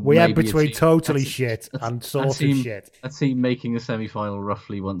is... we ebb between totally shit and sort of shit. A team making a semi-final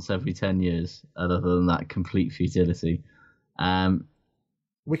roughly once every 10 years, other than that complete futility.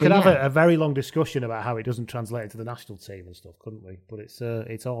 We could have a very long discussion about how it doesn't translate into the national team and stuff, couldn't we? But it's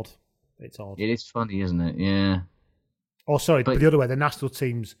odd. It's odd. It is funny, isn't it? Yeah. Oh, sorry, but the other way, the national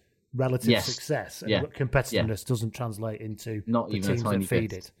team's relative success and competitiveness doesn't translate into not the even teams a tiny that feed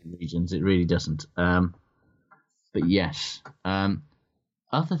bit it. In regions. It really doesn't. But yes,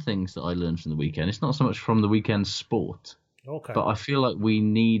 other things that I learned from the weekend. It's not so much from the weekend sport, but I feel like we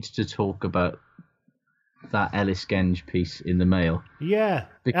need to talk about that Ellis Genge piece in the Mail. Yeah,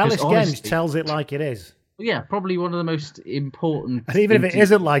 because Ellis Genge tells it like it is. Yeah, probably one of the most important... And even if it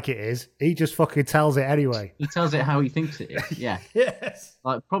isn't like it is, he just fucking tells it anyway. He tells it how he thinks it is, yeah. Yes.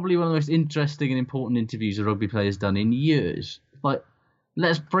 Like, probably one of the most interesting and important interviews a rugby player's done in years. Like,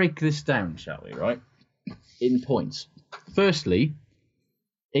 let's break this down, shall we, right? In points. Firstly,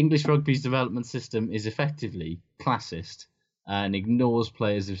 English rugby's development system is effectively classist and ignores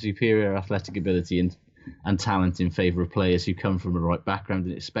players of superior athletic ability and talent in favour of players who come from the right background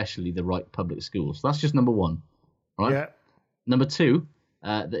and especially the right public schools. So that's just number one, right? Yeah. Number 2,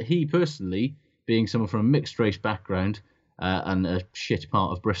 that he personally, being someone from a mixed race background and a shit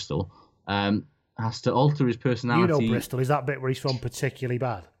part of Bristol, has to alter his personality. You know Bristol, is that bit where he's from particularly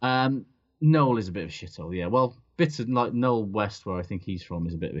bad? Noel is a bit of a shithole, yeah. Well, bits of, like Noel West, where I think he's from,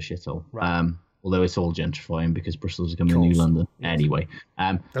 is a bit of a shithole. Right. Although it's all gentrifying because Bristol's becoming New London. Anyway.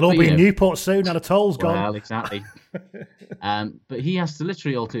 They'll all be in Newport soon, now the toll's gone. Well, exactly. But he has to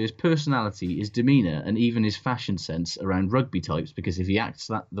literally alter his personality, his demeanour, and even his fashion sense around rugby types, because if he acts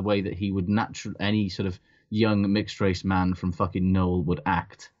the way that he would any sort of young mixed-race man from fucking Noel would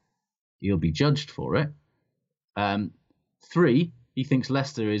act, he'll be judged for it. 3, he thinks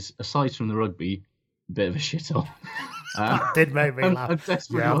Leicester is, aside from the rugby, a bit of a shithole. That did make me laugh.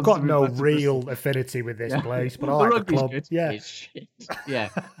 I've got no real affinity with this place, but I like the club. Good. Yeah. It's shit. Yeah.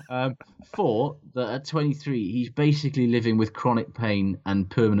 4, that at 23, he's basically living with chronic pain and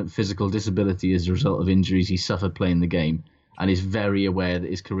permanent physical disability as a result of injuries he suffered playing the game, and is very aware that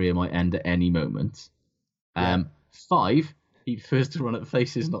his career might end at any moment. 5, he prefers to run at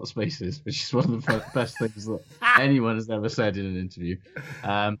faces, not spaces, which is one of the best things that anyone has ever said in an interview.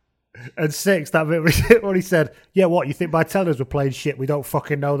 And 6, that bit when he said, "Yeah, what, you think by telling us we're playing shit, we don't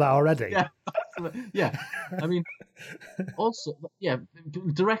fucking know that already?" Yeah. I mean, also,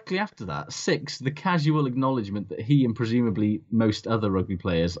 directly after that, 6, the casual acknowledgement that he and presumably most other rugby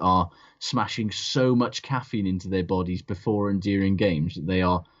players are smashing so much caffeine into their bodies before and during games that they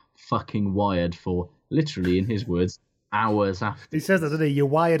are fucking wired for, literally, in his words, hours after. He says that, doesn't he? You're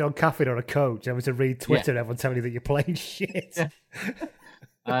wired on caffeine or a coach. Having to read Twitter and everyone telling you that you're playing shit. Yeah.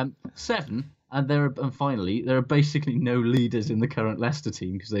 7, and finally, there are basically no leaders in the current Leicester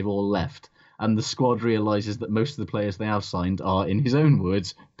team because they've all left, and the squad realises that most of the players they have signed are, in his own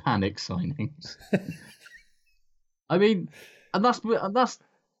words, panic signings. I mean, and that's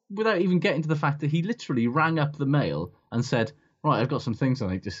without even getting to the fact that he literally rang up the Mail and said, "Right, I've got some things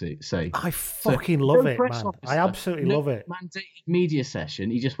I need to say." I fucking love it, man. I absolutely love it. Mandated media session.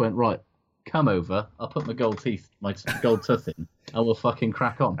 He just went, "Right, come over. I'll put my gold tooth in. and we'll fucking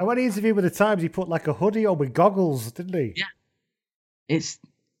crack on. And when he interviewed with the Times, he put like a hoodie on with goggles, didn't he?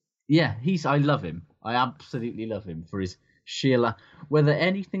 Yeah. I love him. I absolutely love him for his sheer whether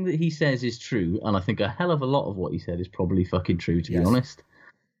anything that he says is true, and I think a hell of a lot of what he said is probably fucking true, to be honest.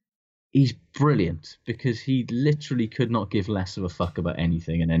 He's brilliant because he literally could not give less of a fuck about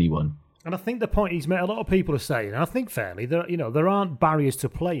anything and anyone. And I think the point he's made, a lot of people are saying, and I think fairly, there aren't barriers to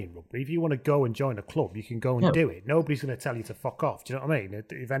playing rugby. If you want to go and join a club, you can go and do it. Nobody's going to tell you to fuck off. Do you know what I mean?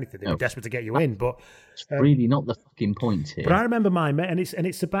 If anything, they're desperate to get you in. But it's really not the fucking point here. But I remember my mate, and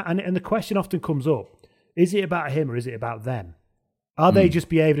it's about, and the question often comes up: is it about him or is it about them? Are they just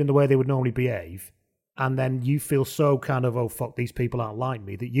behaving in the way they would normally behave? And then you feel so kind of, oh, fuck, these people aren't like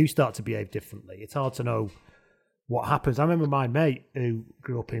me, that you start to behave differently. It's hard to know what happens. I remember my mate who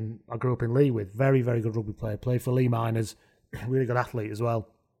I grew up in Leigh with, very, very good rugby player, played for Leigh Miners, really good athlete as well.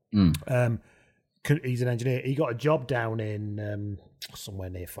 He's an engineer. He got a job down in somewhere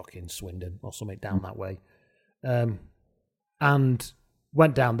near fucking Swindon or something down that way. And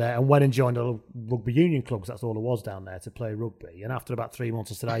went down there and went and joined a rugby union club, because that's all there was down there, to play rugby. And after about 3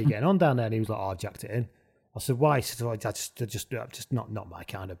 months, I said, how are you getting on down there? And he was like, oh, I jacked it in. I said, why? He said, they're just not my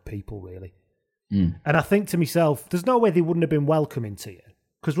kind of people, really. And I think to myself, there's no way they wouldn't have been welcoming to you,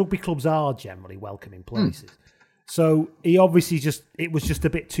 because rugby clubs are generally welcoming places. So he obviously it was just a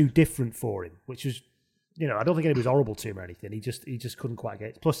bit too different for him, which was, I don't think anybody was horrible to him or anything. He just couldn't quite get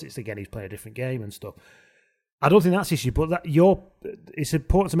it. Plus, he's playing a different game and stuff. I don't think that's the issue, but it's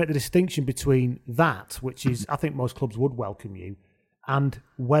important to make the distinction between that, which is, I think most clubs would welcome you, and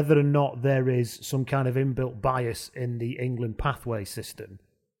whether or not there is some kind of inbuilt bias in the England pathway system,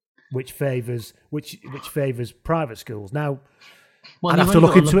 which favours private schools. Now, I'd have to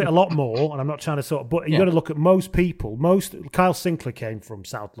look into it a lot more, and I'm not trying to but you've got to look at most people. Kyle Sinclair came from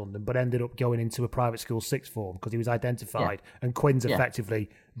South London, but ended up going into a private school sixth form because he was identified, and Quins effectively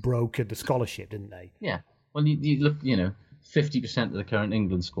brokered the scholarship, didn't they? Yeah. Well, you look, 50% of the current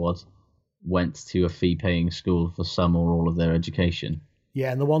England squad went to a fee-paying school for some or all of their education.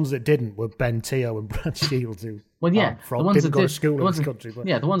 Yeah, and the ones that didn't were Ben Teo and Brad Shields, who the ones didn't that go to school in this country. But...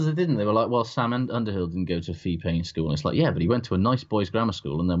 Yeah, the ones that didn't, they were like, well, Sam Underhill didn't go to a fee-paying school. And it's like, yeah, but he went to a nice boys' grammar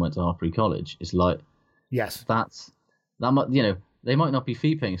school and then went to Hartpury College. It's like, yes, they might not be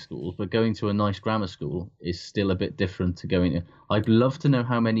fee-paying schools, but going to a nice grammar school is still a bit different to going to... I'd love to know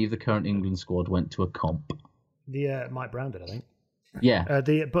how many of the current England squad went to a comp. Mike Brown did, I think. Yeah.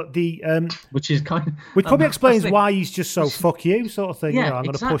 Which is kind of... Which probably explains why he's just so fuck you sort of thing. Yeah, I'm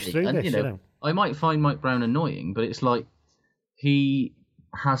going to push through this. I might find Mike Brown annoying, but it's like he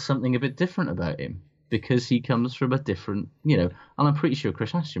has something a bit different about him because he comes from a different... and I'm pretty sure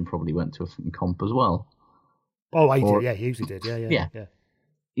Chris Ashton probably went to a comp as well. Oh, he did. Yeah, he usually did.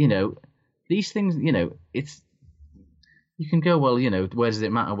 Yeah. These things, it's... You can go, well, where does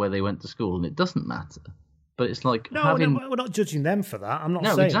it matter where they went to school? And it doesn't matter. But it's like no, we're not judging them for that. I'm not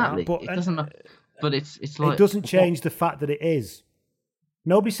saying exactly. that. But it doesn't matter. But it's like... It doesn't change the fact that it is.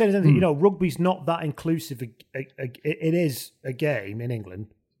 Nobody says anything. Rugby's not that inclusive. It is a game in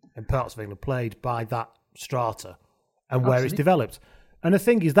England and parts of England played by that strata and where it's developed. And the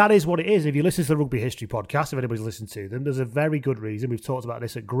thing is, that is what it is. If you listen to the Rugby History podcast, if anybody's listened to them, there's a very good reason. We've talked about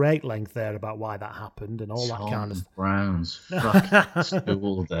this at great length there about why that happened and all that kind of stuff. Brown's fucking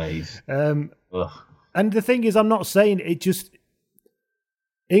school days. And the thing is, I'm not saying it just...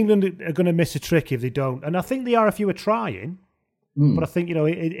 England are going to miss a trick if they don't. And I think the RFU are trying. But I think,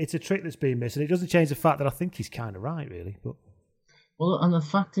 it's a trick that's being missed. And it doesn't change the fact that I think he's kind of right, really. But well, and the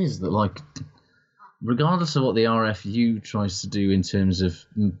fact is that, regardless of what the RFU tries to do in terms of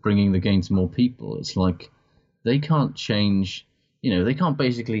bringing the game to more people, it's like they can't change... they can't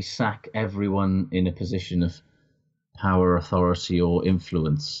basically sack everyone in a position of power, authority, or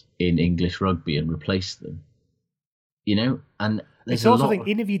influence in English rugby and replace them. And it's also thing,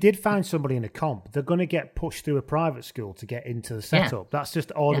 even if you did find somebody in a comp, they're going to get pushed through a private school to get into the setup. Yeah. That's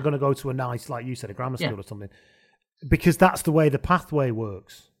just, or they're going to go to a nice, like you said, a grammar school or something, because that's the way the pathway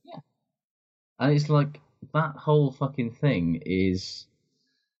works. Yeah, and it's like that whole fucking thing is.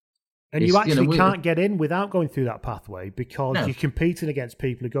 And you actually can't get in without going through that pathway because you're competing against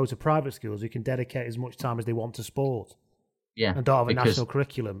people who go to private schools who can dedicate as much time as they want to sport. Yeah. And don't have a national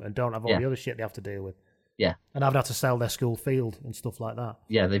curriculum and don't have all the other shit they have to deal with. Yeah. And haven't had to sell their school field and stuff like that.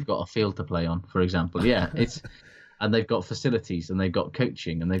 Yeah, they've got a field to play on, for example. Yeah, and they've got facilities and they've got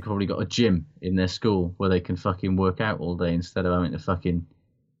coaching and they've probably got a gym in their school where they can fucking work out all day instead of having to fucking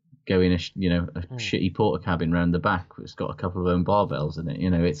go in a shitty porter cabin round the back that's got a couple of own barbells in it.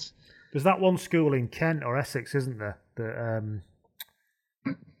 It's... There's that one school in Kent or Essex, isn't there? That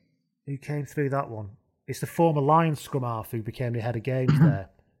who came through that one? It's the former Lions scrum half who became the head of games there.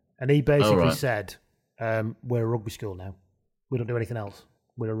 And he basically said, we're a rugby school now. We don't do anything else.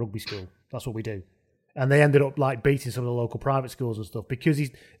 We're a rugby school. That's what we do. And they ended up like beating some of the local private schools and stuff because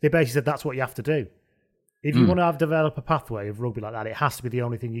they basically said that's what you have to do. If you want to develop a pathway of rugby like that, it has to be the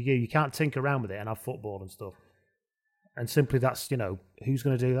only thing you do. You can't tinker around with it and have football and stuff. And simply that's, who's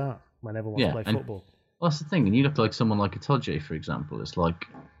going to do that when everyone wants to play football? Well, that's the thing. And you look like someone like Itoje, for example. It's like,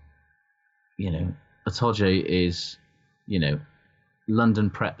 Itoje is, London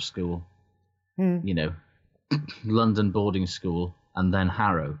prep school, London boarding school, and then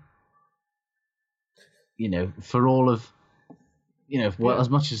Harrow. For all of, as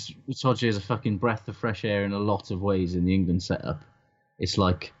much as Itoje is a fucking breath of fresh air in a lot of ways in the England setup, it's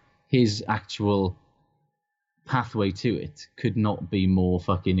like his actual pathway to it could not be more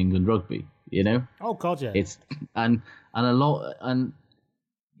fucking England rugby, Oh God, yeah. It's and a lot, and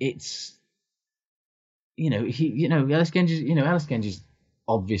it's Ellis Genge's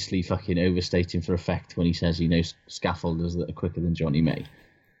obviously fucking overstating for effect when he says he knows scaffolders that are quicker than Johnny May.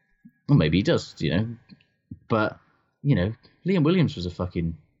 Well, maybe he does, but Liam Williams was a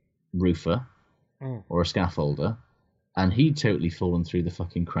fucking roofer or a scaffolder, and he'd totally fallen through the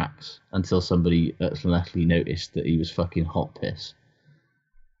fucking cracks until somebody accidentally noticed that he was fucking hot piss.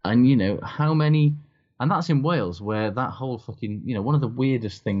 And how many, and that's in Wales, where that whole fucking, one of the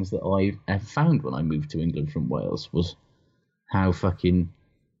weirdest things that I've ever found when I moved to England from Wales was how fucking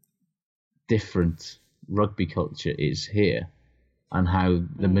different rugby culture is here, and how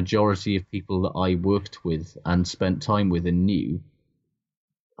the majority of people that I worked with and spent time with and knew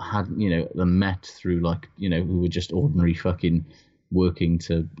had, them met through who were just ordinary fucking working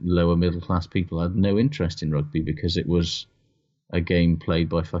to lower middle class people, had no interest in rugby because it was a game played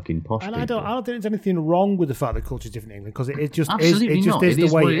by fucking posh people. I don't think there's anything wrong with the fact that culture is different in England, because it just Absolutely is not. It is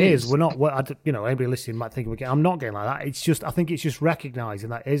the way it is. is. We're not, anybody listening might think I'm not getting like that. It's just, I think it's just recognising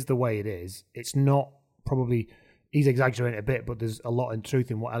that is the way it is. It's not probably, he's exaggerating a bit, but there's a lot of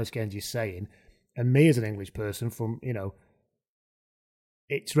truth in what Ellis Genge is saying. And me as an English person, from,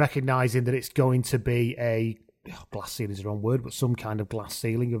 it's recognising that it's going to be a, glass ceiling is the wrong word, but some kind of glass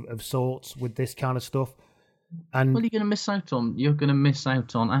ceiling of sorts with this kind of stuff. And you're going to miss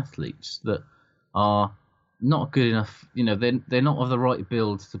out on athletes that are not good enough. They're not of the right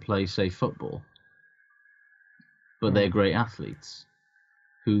build to play, say, football, but they're great athletes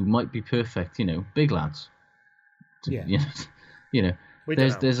who might be perfect. Big lads. Yeah. But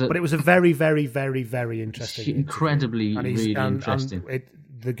it was a very, very, very, very interesting, incredibly, really interesting.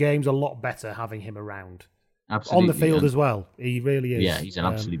 The game's a lot better having him around. Absolutely, on the field as well. He really is. Yeah, he's an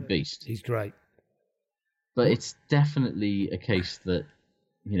absolute beast. He's great. But it's definitely a case that,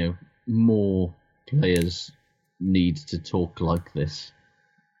 more players need to talk like this.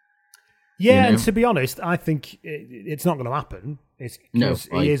 Yeah, and to be honest, I think it's not going to happen. It's because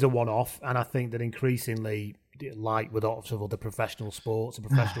he is a one-off, and I think that increasingly, like with lots of other professional sports and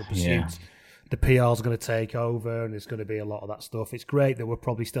professional pursuits, the PR is going to take over, and there's going to be a lot of that stuff. It's great that we're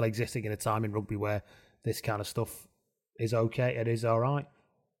probably still existing in a time in rugby where this kind of stuff is okay. It is all right.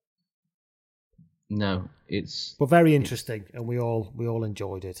 No, but very interesting, and we all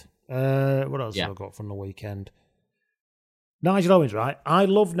enjoyed it. What else have I got from the weekend? Nigel Owens, right? I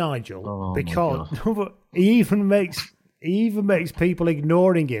love Nigel because he even makes people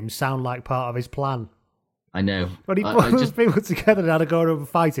ignoring him sound like part of his plan. I know. But he puts people together and had to go over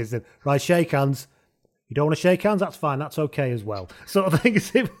fighting. Said, right, shake hands. You don't want to shake hands? That's fine. That's okay as well. Sort of thing.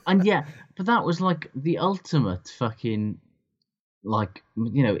 And but that was like the ultimate fucking,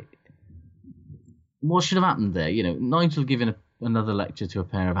 what should have happened there? Nigel giving another lecture to a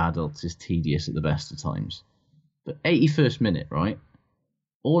pair of adults is tedious at the best of times. But 81st minute, right?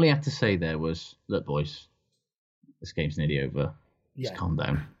 All he had to say there was, look, boys, this game's nearly over. Let's calm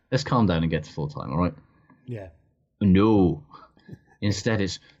down. Let's calm down and get to full time, all right? Yeah. No. Instead,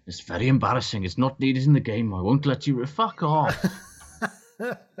 it's very embarrassing. It's not needed in the game. I won't let you... Fuck off.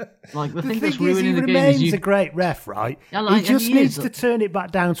 The thing that's ruining the game is he remains a great ref, right? Yeah, he just needs to turn it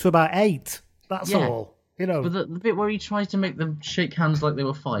back down to about 8. That's all. But the bit where he tries to make them shake hands like they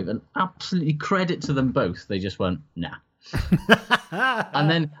were 5, and absolutely credit to them both, they just went, nah. And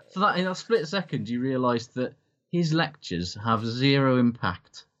then for that, in that split second, you realise that his lectures have zero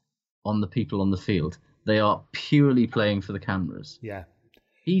impact on the people on the field. They are purely playing for the cameras. Yeah.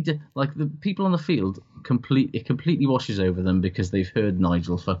 The people on the field, it completely washes over them because they've heard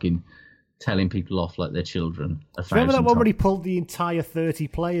Nigel fucking telling people off like they're children. Remember that one when he pulled the entire 30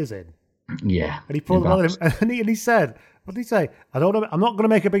 players in? Yeah. And he pulled them on, and he said, What did he say? I'm not going to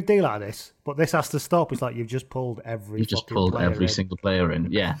make a big deal out of this, but this has to stop. It's like you've just pulled every single player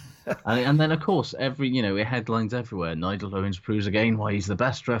in. Yeah, and then of course it headlines everywhere. Nigel Owens proves again why he's the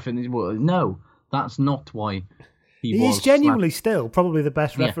best ref in the world. No, that's not why. He is genuinely still probably the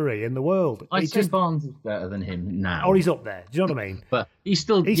best referee in the world. I'd say Barnes is better than him now. Or he's up there. Do you know what I mean? But he's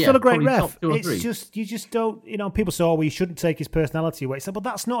still a great ref. It's just, you just don't, people say, we shouldn't take his personality away. So, but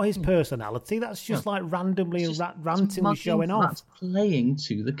that's not his personality. That's just like randomly ranting and showing off. That's playing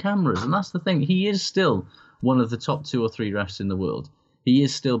to the cameras. And that's the thing. He is still one of the top 2 or 3 refs in the world. He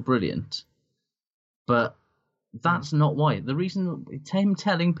is still brilliant. But that's not why. The reason him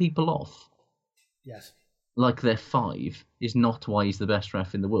telling people off. Yes. Like they're 5 is not why he's the best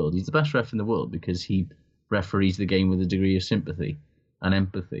ref in the world. He's the best ref in the world because he referees the game with a degree of sympathy and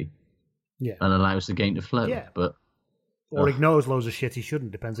empathy, and allows the game to flow. Yeah. Or ignores loads of shit he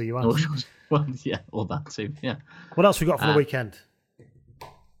shouldn't. Depends who you ask. Well, yeah, all that too. Yeah. What else we got for the weekend?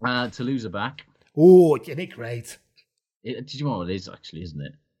 Toulouse are back. Oh, isn't it great? Did you know what it is actually? Isn't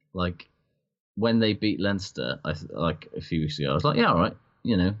it like when they beat Leinster? Like a few weeks ago, I was like, yeah, all right.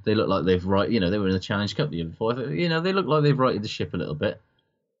 They look like they've they were in the Challenge Cup the year before. They look like they've righted the ship a little bit.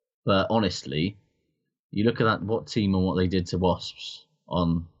 But honestly, you look at what team and what they did to Wasps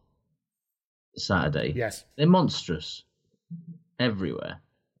on Saturday. Yes. They're monstrous everywhere.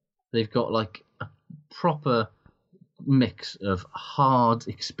 They've got like a proper mix of hard,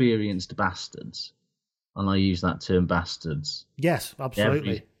 experienced bastards. And I use that term bastards. Yes,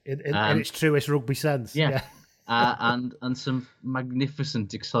 absolutely. In its truest rugby sense. Yeah. And some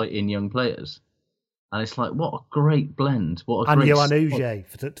magnificent, exciting young players. And it's like, what a great blend. And Johan Uge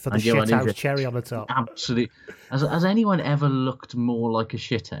for the shithouse cherry on the top. Absolutely. Has anyone ever looked more like a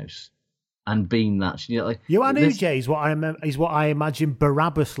shithouse and been that? Johan Uge is what I imagine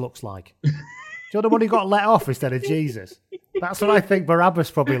Barabbas looks like. Do you know the one who got let off instead of Jesus? That's what I think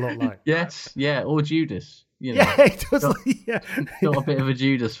Barabbas probably looked like. Yes, yeah, or Judas. Yeah, it does. Got a bit of a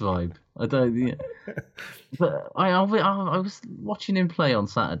Judas vibe. I don't. Yeah. But I was watching him play on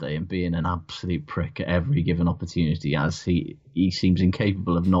Saturday and being an absolute prick at every given opportunity, as he seems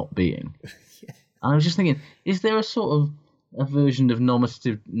incapable of not being. And I was just thinking, is there a sort of a version of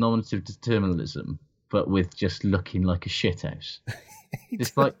nominative determinism, but with just looking like a shithouse?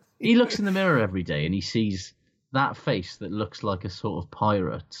 It's like he looks in the mirror every day and he sees that face that looks like a sort of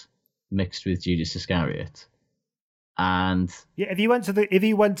pirate mixed with Judas Iscariot. And if you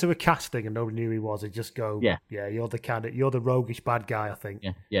went to a casting and nobody knew who he was, he'd just go, you're the roguish bad guy, I think.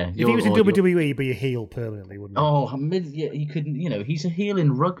 Yeah. If he was in WWE, he'd be a heel permanently, wouldn't he? He couldn't. He's a heel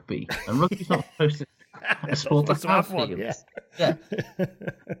in rugby, and rugby's not supposed to a sport to have heels. Yeah.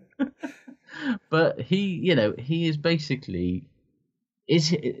 But he is basically. Does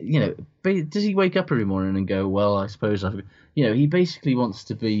he wake up every morning and go, well, I suppose he basically wants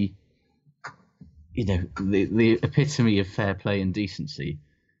to be, the epitome of fair play and decency,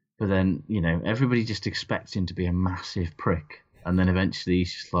 but then, everybody just expects him to be a massive prick. And then eventually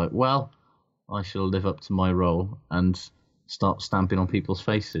he's just like, well, I shall live up to my role and start stamping on people's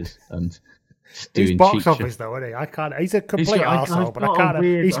faces and he's box office though, isn't he? I can't. He's a complete arsehole, but I can't.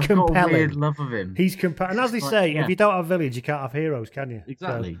 He's compelling. Got a weird love of him. He's compelling. And as they say, if you don't have villains, you can't have heroes, can you?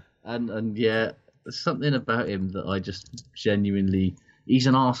 Exactly. So. And yeah, there's something about him that I just genuinely. He's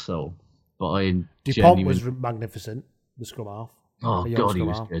an arsehole, but Dupont was magnificent. The scrum half. Oh God, he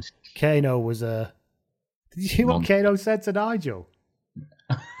was good. Kano was a. Did you hear what Kano said to Nigel?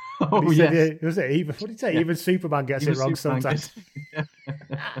 Yes. Was it even? What did he say? Even Superman gets it wrong sometimes.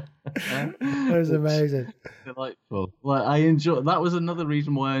 That was amazing. Delightful. Well, that was another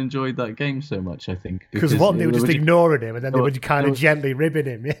reason why I enjoyed that game so much, I think. Because they were just ignoring him and then they were kind of gently ribbing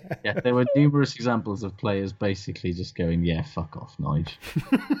him. Yeah, there were numerous examples of players basically just going, yeah, fuck off, Nige,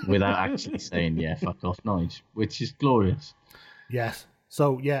 without actually saying, yeah, fuck off, Nige, which is glorious. Yes.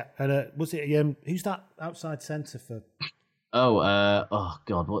 So, yeah, and was it, who's that outside centre for... Oh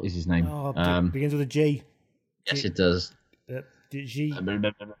God, what is his name? Begins with a G. Yes, it does. G.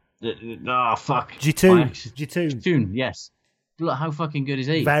 Oh, fuck. Jitoon, yes. Look, how fucking good is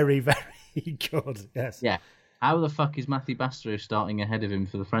he? Very, very good, yes. Yeah. How the fuck is Matthew Bastareaud starting ahead of him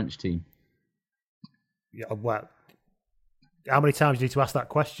for the French team? Yeah, well, how many times do you need to ask that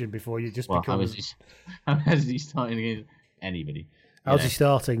question before you just become... How is he starting against anybody? How's he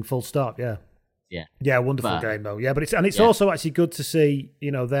starting? Full stop, yeah. Yeah. Yeah, wonderful game though. Yeah, but it's also actually good to see,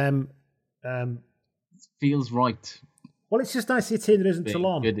 them. It feels right. Well, it's just nice to see a team that isn't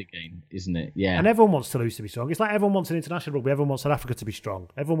Toulon. Good again, isn't it? Yeah. And everyone wants Toulouse to be strong. It's like everyone wants an international rugby. Everyone wants South Africa to be strong.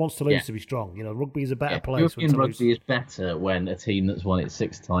 Everyone wants Toulouse to be strong. Rugby is a better place. European rugby is better when a team that's won it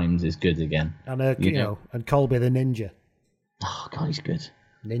 6 times is good again. And and Colby the Ninja. Oh God, he's good.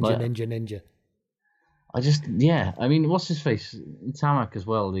 Ninja. I mean, what's his face? Tamak as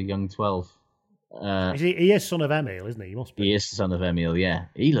well, the young 12. He is son of Emil, isn't he? He must be. He is the son of Emil, yeah.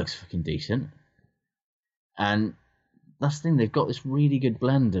 He looks fucking decent. And that's the thing, they've got this really good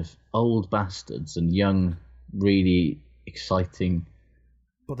blend of old bastards and young, really exciting.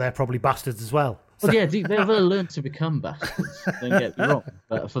 But they're probably bastards as well. Well, yeah, they'll learn to become bastards. Don't get me wrong.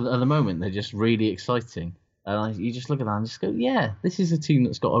 But at the moment, they're just really exciting. And you just look at that and just go, yeah, this is a team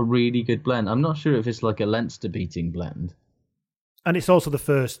that's got a really good blend. I'm not sure if it's like a Leinster beating blend. And it's also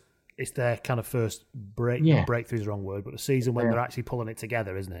it's their kind of first breakthrough is the wrong word, but the season when they're actually pulling it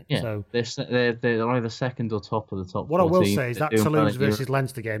together, isn't it? Yeah, so they're either second or top of the top 14. What I will say is that Toulouse versus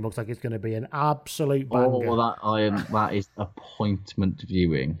Leinster game looks like it's going to be an absolute banger. That is appointment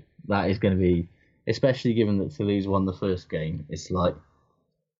viewing. That is going to be, especially given that Toulouse won the first game, it's like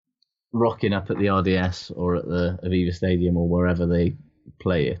rocking up at the RDS or at the Aviva Stadium or wherever they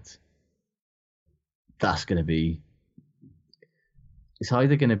play it. That's going to be... It's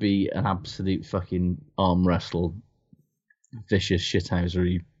either going to be an absolute fucking arm wrestle, vicious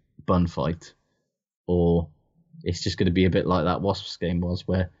shithousery bun fight, or it's just going to be a bit like that Wasps game was,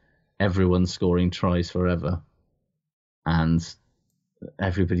 where everyone's scoring tries forever and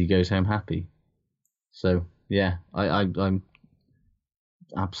everybody goes home happy. So, yeah, I'm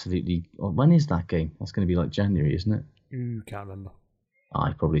absolutely... When is that game? That's going to be like January, isn't it? Can't remember.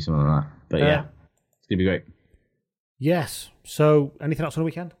 Probably something like that. But yeah, it's going to be great. Yes. So, anything else on the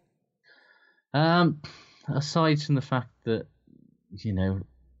weekend? Aside from the fact that,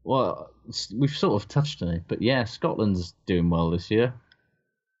 we've sort of touched on it, but yeah, Scotland's doing well this year.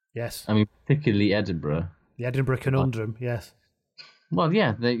 Yes. I mean, particularly Edinburgh. The Edinburgh conundrum, yes. Well,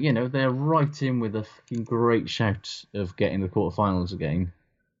 yeah, they're right in with a fucking great shout of getting the quarterfinals again.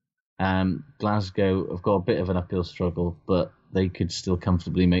 Glasgow have got a bit of an uphill struggle, but they could still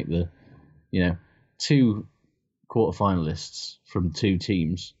comfortably make the, two quarterfinalists from two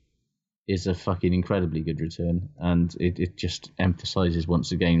teams is a fucking incredibly good return, and it just emphasises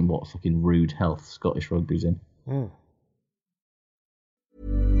once again what fucking rude health Scottish rugby's in.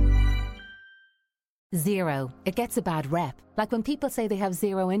 Zero. It gets a bad rep. Like when people say they have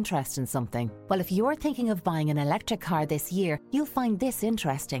zero interest in something. Well, if you're thinking of buying an electric car this year, you'll find this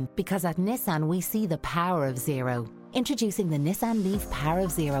interesting, because at Nissan we see the power of zero. Introducing the Nissan Leaf Power of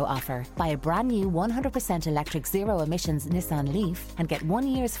Zero offer. Buy a brand new 100% electric zero-emissions Nissan Leaf and get 1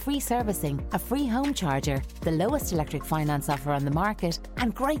 year's free servicing, a free home charger, the lowest electric finance offer on the market,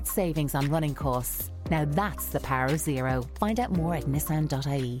 and great savings on running costs. Now that's the power of zero. Find out more at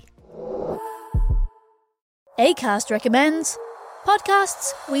nissan.ie. Acast recommends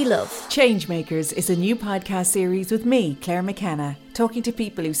podcasts we love. Changemakers is a new podcast series with me, Claire McKenna, talking to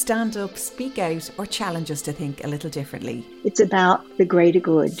people who stand up, speak out, or challenge us to think a little differently. It's about the greater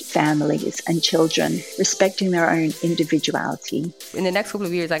good, families and children respecting their own individuality. In the next couple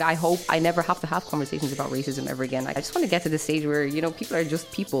of years, I hope I never have to have conversations about racism ever again. I just want to get to the stage where, people are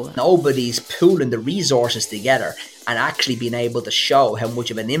just people. Nobody's pooling the resources together and actually being able to show how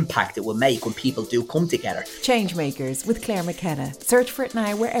much of an impact it will make when people do come together. Changemakers with Claire McKenna. Search for it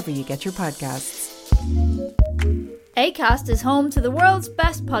now wherever you get your podcasts. Acast is home to the world's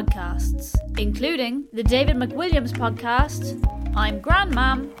best podcasts, including the David McWilliams podcast, I'm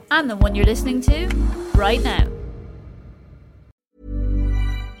Grandmam, and the one you're listening to right now.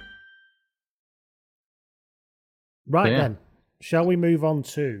 Right then, shall we move on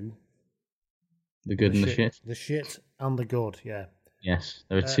to the good and the shit? The shit and the good, yeah. Yes,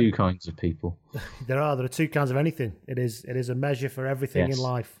 there are two kinds of people. There are two kinds of anything. It is a measure for everything in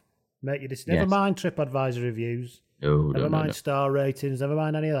life. Never mind TripAdvisor reviews. Never mind star ratings. Never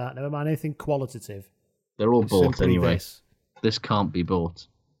mind any of that. Never mind anything qualitative. They're all bought anyway. This can't be bought.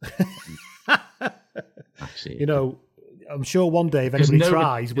 Actually, I'm sure one day if anybody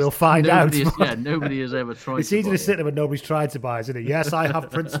tries, we'll find out. Nobody has ever tried. It's easy to sit there when nobody's tried to buy, isn't it? Yes, I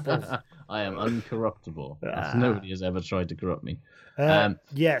have principles. I am uncorruptible. Nobody has ever tried to corrupt me.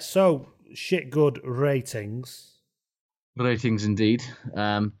 So shit good ratings. Ratings indeed.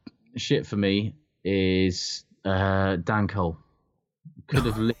 Shit for me is Dan Cole. Could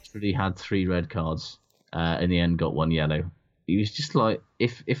have literally had 3 red cards. In the end, got 1 yellow. He was just like,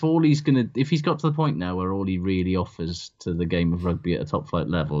 if he's got to the point now where all he really offers to the game of rugby at a top flight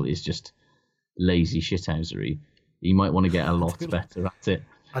level is just lazy shithousery, he might want to get a lot better at it.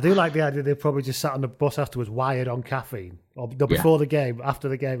 I do like the idea they probably just sat on the bus afterwards wired on caffeine. Or before the game, after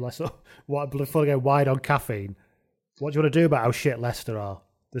the game, before the game, wired on caffeine. What do you want to do about how shit Leicester are?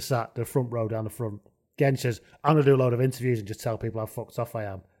 They're sat the front row down the front. Gen says, I'm going to do a load of interviews and just tell people how fucked off I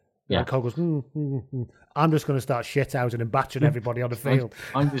am. And Cole goes, I'm just going to start shithousing and batching everybody on the field.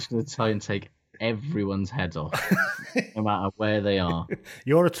 I'm just going to try and take everyone's head off, no matter where they are.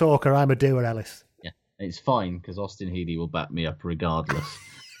 You're a talker, I'm a doer, Ellis. Yeah, it's fine, because Austin Healey will back me up regardless.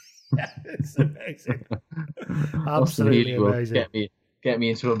 It's amazing. Austin Healey will get me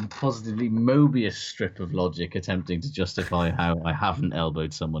into a positively Mobius strip of logic attempting to justify how I haven't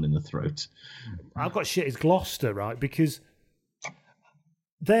elbowed someone in the throat. I've got shit as Gloucester, right? Because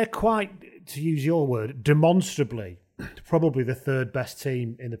they're quite, to use your word, demonstrably probably the third best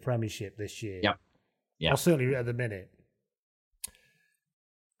team in the Premiership this year. Yep. Yeah. Or certainly at the minute.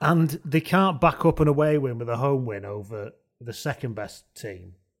 And they can't back up an away win with a home win over the second best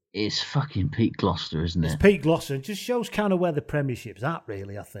team. It's fucking Pete Gloucester, isn't it? It's Pete Gloucester. It just shows kind of where the Premiership's at,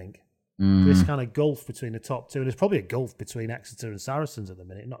 really, I think. This kind of gulf between the top two. And there's probably a gulf between Exeter and Saracens at the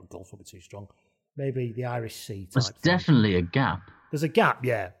minute. Not a gulf would be too strong. Maybe the Irish Sea type. There's definitely a gap. There's a gap,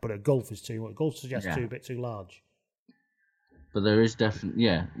 yeah, but a gulf is too much. Gulf suggests a bit too large. But there is definitely,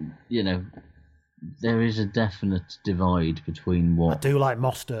 there is a definite divide between what... I do like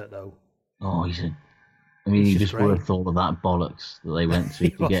Mostert, though. Oh, he just worth all of that bollocks that they went through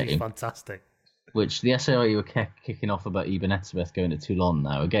to get him. Fantastic. Which the SAI were kicking off about Eben Etzebeth going to Toulon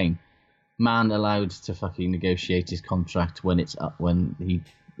now. Again, man allowed to fucking negotiate his contract when it's up, when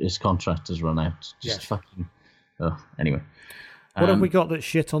his contract has run out. Just fucking... Oh, anyway. What have we got that's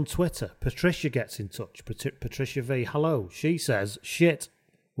shit on Twitter? Patricia gets in touch. Patricia V, hello. She says, shit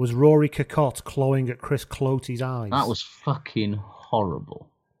was Rory Cocotte clawing at Chris Clote's eyes. That was fucking horrible.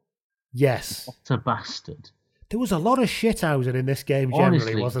 Yes. What a bastard. There was a lot of shithousing in this game generally,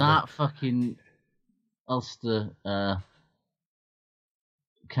 honestly, wasn't there? That fucking Ulster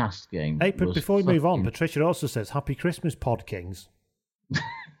cast game. Hey, before we move on, Patricia also says, Happy Christmas, Pod Kings.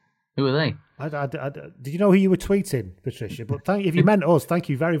 Who are they? Did you know who you were tweeting, Patricia? But if you meant us, thank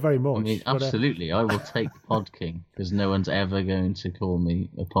you very, very much. I mean, absolutely. I will take Pod King, because no one's ever going to call me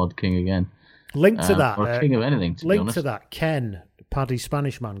a Pod King again. Link to that. Or a king of anything, to be honest. Link to that. Ken, Paddy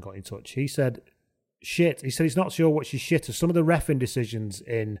Spanish man, got in touch. He said, shit. He said he's not sure what she shit are. Some of the reffing decisions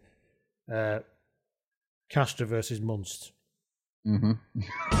in Castra versus Munster. Mm-hmm.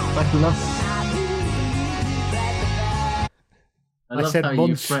 I love I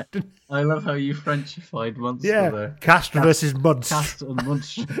love how you Frenchified Munster. Yeah, there. Castra versus Munster. Castra and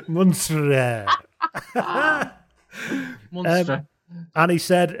Munster. Munster. Munster. And he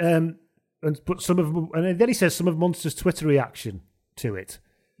said, and then he says some of Munster's Twitter reaction to it.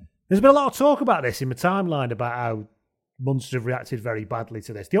 There's been a lot of talk about this in my timeline about how Munster have reacted very badly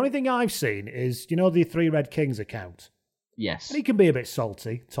to this. The only thing I've seen is, the Three Red Kings account. Yes. And he can be a bit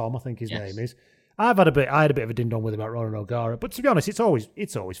salty. Tom, I think his name is. I had a bit of a ding-dong with him about Ronan O'Gara, but to be honest, it's always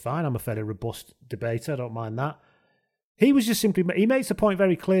fine. I'm a fairly robust debater. I don't mind that. He was just he makes the point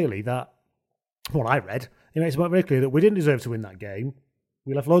very clearly that, what I read, he makes the point very clear that we didn't deserve to win that game.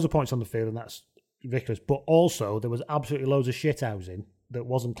 We left loads of points on the field, and that's ridiculous. But also, there was absolutely loads of shithousing that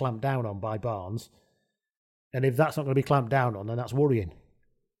wasn't clamped down on by Barnes. And if that's not going to be clamped down on, then that's worrying.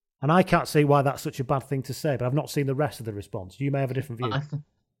 And I can't see why that's such a bad thing to say, but I've not seen the rest of the response. You may have a different view.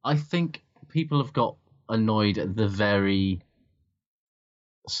 I think people have got annoyed at the very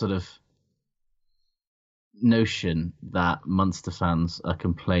sort of notion that Munster fans are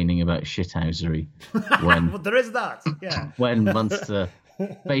complaining about shithousery when well, there is that, yeah. When Munster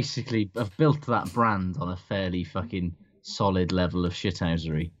basically have built that brand on a fairly fucking solid level of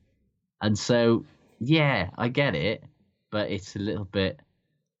shithousery. And so, yeah, I get it, but it's a little bit...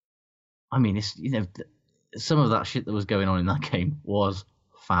 I mean, it's some of that shit that was going on in that game was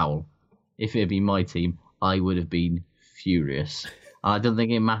foul. If it had been my team, I would have been furious. I don't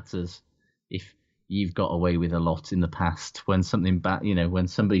think it matters if you've got away with a lot in the past. When something bad, when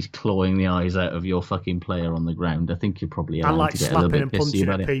somebody's clawing the eyes out of your fucking player on the ground, I think you're probably allowed to get a little bit pissy about it. I like slapping and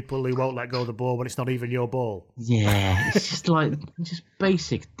punching at people who won't let go of the ball when it's not even your ball. Yeah, it's just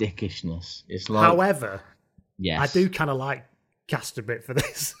basic dickishness. It's like, however, yes, I do kind of like Cast a bit for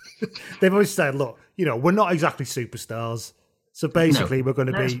this. They've always said, look, we're not exactly superstars. So basically, we're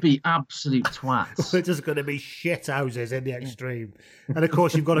going to be absolute twats. We're just going to be shit houses in the extreme. And of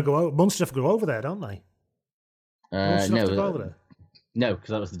course, you've got to go over. Munster have to go over there, don't they? No, have to go over there. No,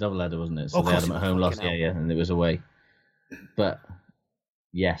 because that was the double header, wasn't it? So they had them at home, lost, and it was away. But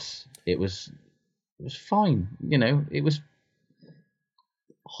yes, it was fine. It was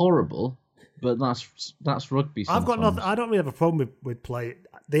horrible, but that's rugby. Sometimes. I've got nothing. I don't really have a problem with play.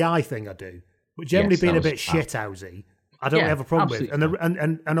 The eye thing I do, but generally being a bit shithousey. I don't have a problem with,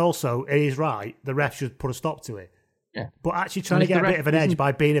 and also it is right. The ref should put a stop to it. Yeah, but actually trying to get a bit of an edge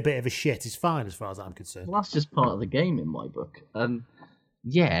by being a bit of a shit is fine as far as I'm concerned. Well, that's just part of the game in my book. And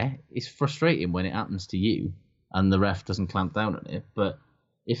yeah, it's frustrating when it happens to you and the ref doesn't clamp down on it. But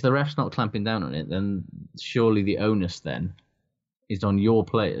if the ref's not clamping down on it, then surely the onus then is on your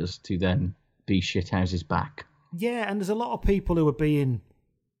players to then be shithouses back. Yeah, and there's a lot of people who are being...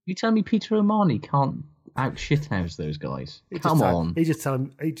 You tell me Peter O'Mahony can't out shithouse those guys? Come on. He just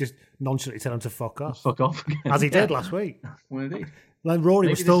nonchalantly tell them to fuck off. Fuck off again. As he did last week. Well, indeed. Then Rory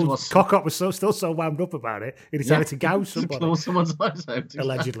was still... Cock-up was still so wound up about it, he decided to gouge somebody. Claw someone's eyes out.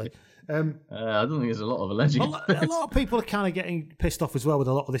 Allegedly. I don't think there's a lot of alleged. A lot of people are kind of getting pissed off as well with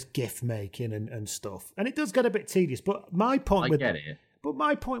a lot of this GIF making and stuff. And it does get a bit tedious. But my point with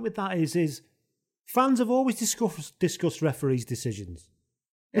that is fans have always discussed referees' decisions.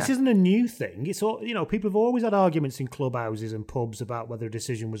 This isn't a new thing. It's all, people have always had arguments in clubhouses and pubs about whether a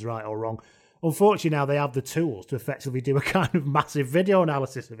decision was right or wrong. Unfortunately, now they have the tools to effectively do a kind of massive video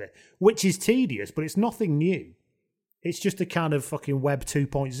analysis of it, which is tedious, but it's nothing new. It's just a kind of fucking Web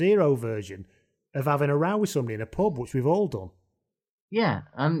 2.0 version of having a row with somebody in a pub, which we've all done. Yeah,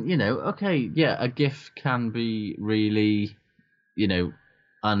 and, a GIF can be really,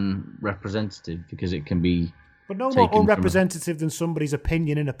 unrepresentative because it can be... But no more unrepresentative than somebody's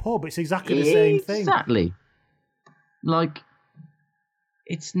opinion in a pub. It's exactly the same thing. Exactly. Like,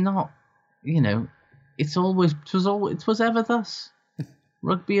 it's not, it was ever thus.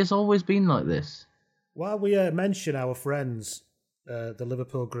 Rugby has always been like this. While we mention our friends, the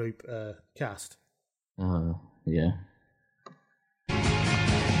Liverpool group cast. Yeah.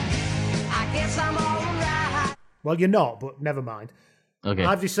 I guess I'm all right. Well, you're not, but never mind. Okay.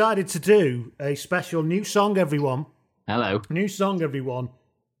 I've decided to do a special new song, everyone. Hello. New song, everyone.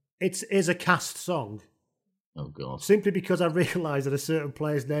 It is a cast song. Oh, God. Simply because I realised that a certain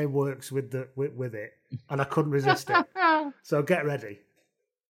player's name works with it, and I couldn't resist it. So get ready.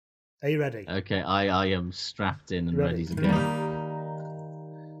 Are you ready? Okay, I am strapped in and ready to go.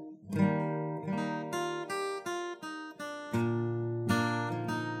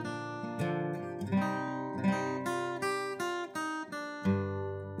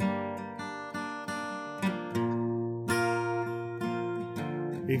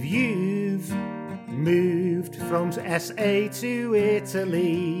 If you've moved from SA to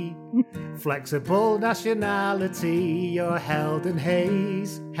Italy, flexible nationality, you're held in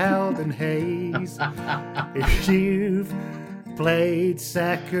haze. If you've played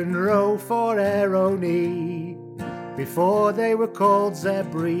second row for Aironi, before they were called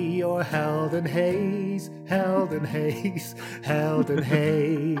Zebri, you're held in haze.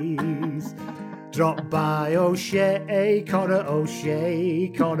 Drop by O'Shea, Connor O'Shea.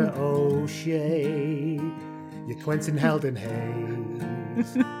 You're Quentin held in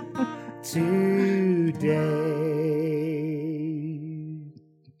haze today.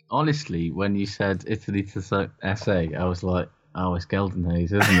 Honestly, when you said Italy to SA, I was like, oh, it's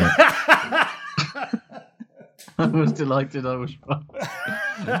Geldenhaze, isn't it? I was delighted I was wrong.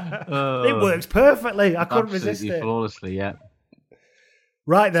 It works perfectly. I couldn't resist it. Absolutely flawlessly, yeah.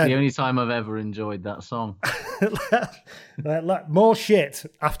 Right then. The only time I've ever enjoyed that song. More shit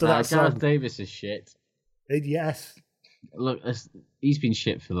after that song. Gareth Davis is shit. Yes. Look, he's been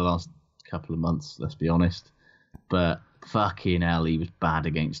shit for the last couple of months, let's be honest. But fucking hell, he was bad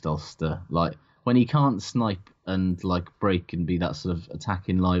against Ulster. Like, when he can't snipe and, break and be that sort of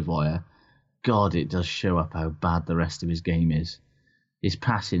attacking live wire, God, it does show up how bad the rest of his game is. His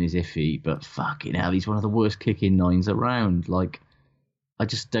passing is iffy, but fucking hell, he's one of the worst kicking nines around. I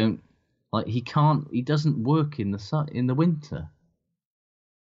just don't he doesn't work in the winter.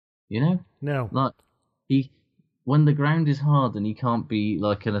 No. When the ground is hard and he can't be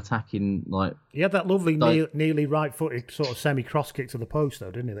an attacking He had that lovely nearly right-footed sort of semi-cross kick to the post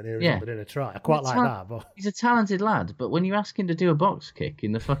though, didn't he? That nearly in a try. I quite like that. But he's a talented lad, but when you ask him to do a box kick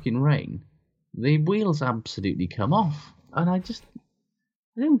in the fucking rain, the wheels absolutely come off, and I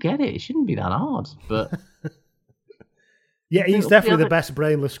don't get it. It shouldn't be that hard, but. Yeah, he's definitely the best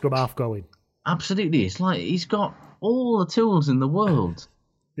brainless scrum half going. Absolutely. It's like he's got all the tools in the world.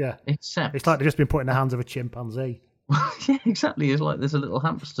 Yeah. Except... It's like they've just been put in the hands of a chimpanzee. Yeah, exactly. It's like there's a little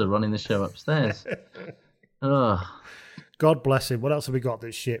hamster running the show upstairs. Ugh. God bless him. What else have we got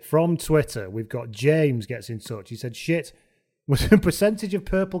that's shit? From Twitter, we've got James gets in touch. He said, shit was a percentage of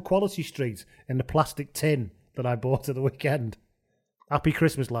Purple Quality Street in the plastic tin that I bought at the weekend. Happy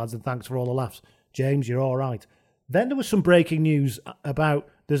Christmas, lads, and thanks for all the laughs. James, you're all right. Then there was some breaking news about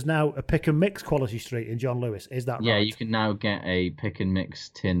there's now a pick and mix Quality Street in John Lewis. Is that right? Yeah, you can now get a pick and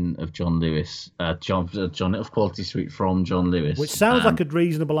mix tin of John Lewis, John of Quality Street from John Lewis, which sounds like a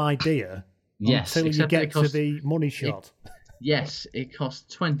reasonable idea. Yes, until you get to the money shot. Yes, it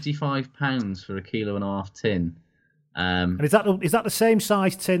costs £25 for a 1.5 kilo tin And is that the same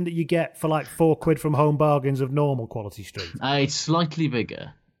size tin that you get for like £4 from Home Bargains of normal quality street? It's slightly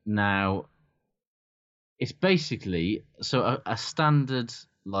bigger. Now, it's basically, so a standard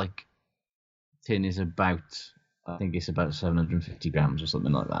like tin is about, I think it's about 750 grams or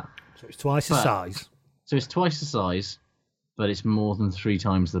something like that. So it's twice the size. So it's twice the size, but it's more than 3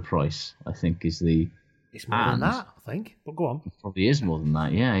 times the price, I think is the... It's more than that, I think. But go on. It probably is more than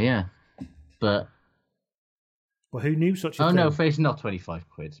that, yeah. But... Well, who knew such a thing? Oh, no, it's not 25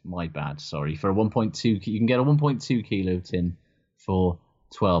 quid. My bad, sorry. For a 1.2... You can get a 1.2 kilo tin for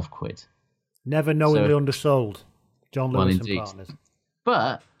 12 quid. Never knowingly undersold. John Lewis and Partners.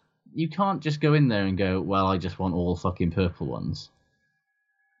 But you can't just go in there and go, well, I just want all fucking purple ones.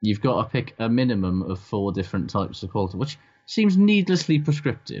 You've got to pick a minimum of 4 different types of quality, which seems needlessly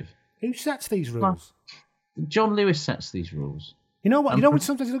prescriptive. Who sets these rules? John Lewis sets these rules. You know what? When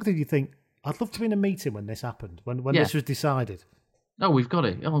sometimes you look at it, you think, I'd love to be in a meeting when this happened, when this was decided. Oh, we've got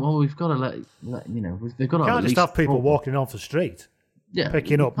it. Oh, well, we've got to let you know. They've got to. You can't just have people walking off the street,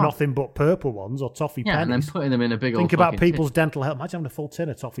 picking up nothing but purple ones or toffee pennies, and then putting them in a big. Think about people's dental health. Imagine having a full tin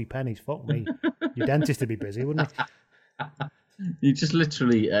of toffee pennies. Fuck me, your dentist would be busy, wouldn't he? You just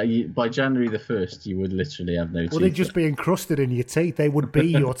literally, by January the 1st, you would literally have no teeth. Well, they'd just be encrusted in your teeth. They would be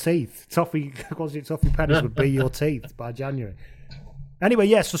your teeth. Toffee pennies would be your teeth by January. Anyway,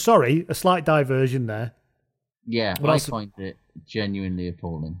 so sorry, a slight diversion there. Yeah, I find it genuinely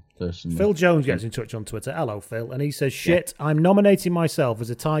appalling, personally. Phil Jones gets in touch on Twitter. Hello, Phil. And he says, I'm nominating myself as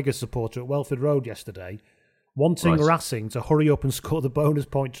a Tigers supporter at Welford Road yesterday, wanting Racing to hurry up and score the bonus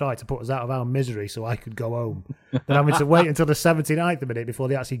point try to put us out of our misery so I could go home. Then having to wait until the 79th minute before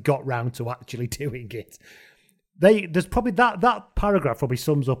they actually got round to actually doing it. There's probably that paragraph probably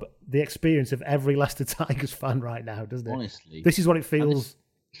sums up the experience of every Leicester Tigers fan right now, doesn't it? Honestly. This is what it feels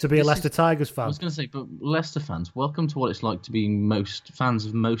to be a Leicester Tigers fan. I was going to say, but Leicester fans, welcome to what it's like to be fans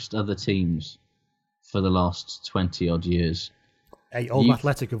of most other teams for the last 20-odd years. Hey, Oldham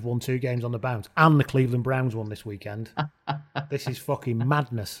Athletic have won 2 games on the bounce, and the Cleveland Browns won this weekend. This is fucking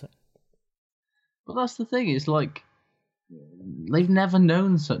madness. But that's the thing, it's like, they've never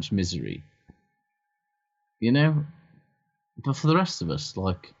known such misery. You know? But for the rest of us,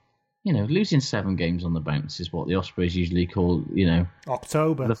 like, you know, losing 7 games on the bounce is what the Ospreys usually call, you know...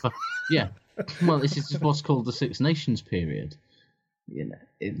 October. Yeah. Well, this is what's called the Six Nations period. You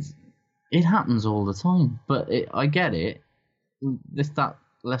know, it happens all the time. But I get it. That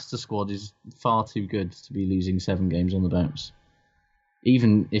Leicester squad is far too good to be losing 7 games on the bounce.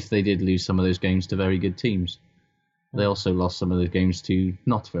 Even if they did lose some of those games to very good teams. They also lost some of those games to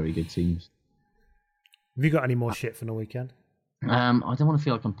not very good teams. Have you got any more shit from the weekend? I don't want to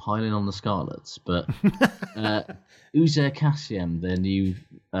feel like I'm piling on the Scarlets, but Uzer Kassiem, their new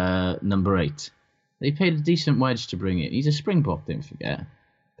number 8, they paid a decent wedge to bring in. He's a Springbok, don't forget.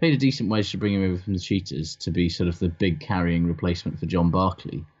 Paid a decent wage to bring him over from the Cheetahs to be sort of the big carrying replacement for John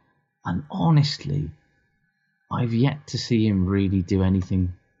Barclay. And honestly, I've yet to see him really do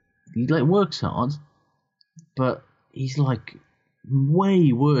anything. He works hard, but he's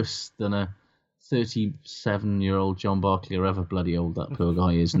way worse than a 37-year-old John Barclay, or ever bloody old that poor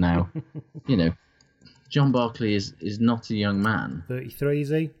guy is now. You know, John Barclay is not a young man. 33, is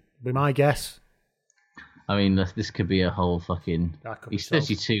he? Be my guess. I mean, this could be a whole fucking... He's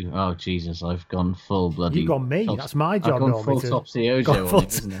 32. Oh, Jesus, I've gone full bloody... You've gone me. That's my job. I've gone full Topsy Ojo on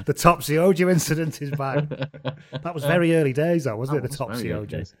it, isn't it? The Topsy Ojo incident is back. That was very early days, though, wasn't it? The Topsy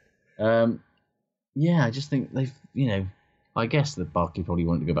Ojo. Yeah, I just think they've, you know... I guess that Barclay probably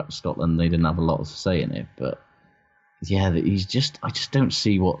wanted to go back to Scotland. They didn't have a lot to say in it, but... Yeah, he's just... I just don't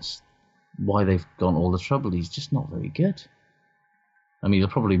see why they've gone all the trouble. He's just not very good. I mean, he'll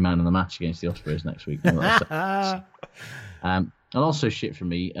probably man in the match against the Ospreys next week. And also shit from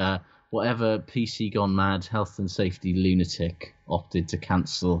me, whatever PC gone mad, health and safety lunatic opted to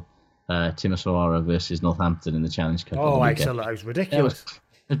cancel Timisoara versus Northampton in the Challenge Cup. Oh, excellent. That was ridiculous.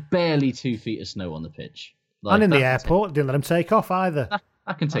 There was barely 2 feet of snow on the pitch. And in the airport, didn't let him take off either.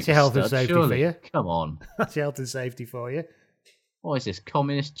 I can take That's your health and safety for you. Come on. That's your health and safety for you. What is this,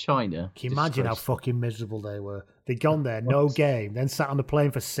 communist China? Can you imagine how fucking miserable they were? They'd gone there, no game, then sat on the plane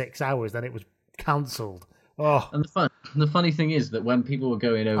for 6 hours, then it was cancelled. Oh. And the funny thing is that when people were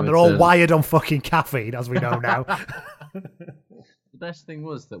going over... And they're all wired on fucking caffeine, as we know now. The best thing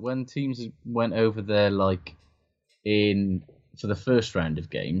was that when teams went over there, for the first round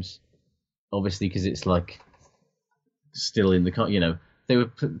of games, obviously because it's still in the... You know,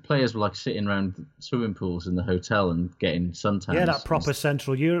 players were sitting around swimming pools in the hotel and getting suntans. Yeah, that proper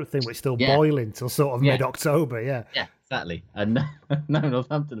Central Europe thing was still boiling till sort of mid-October, yeah. Yeah, exactly. And now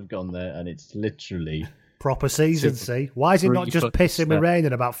Northampton have gone there and it's literally Proper season, see? Why is it not just pissing with rain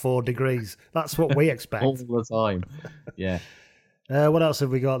at about 4 degrees? That's what we expect. All the time. Yeah. What else have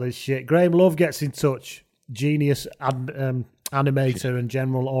we got this shit? Graham Love gets in touch. Genius animator and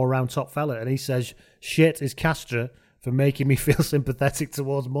general all-round top fella. And he says, shit is Castra for making me feel sympathetic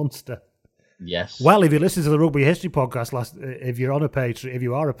towards Munster. Yes. Well, if you listen to the Rugby History podcast, if you are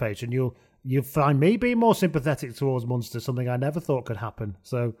a patron, you'll find me being more sympathetic towards Munster, something I never thought could happen.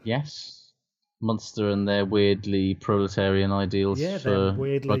 So yes, Munster and their weirdly proletarian ideals for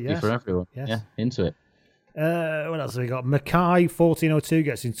rugby for everyone. Yes. Yeah, into it. What else have we got? Mackay1402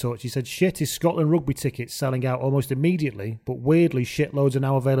 gets in touch. He said, shit is Scotland rugby tickets selling out almost immediately, but weirdly shitloads are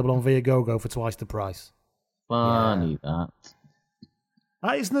now available on Viagogo for twice the price. Funny that.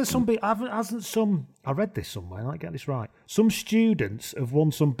 Isn't there I read this somewhere, I might get this right. Some students have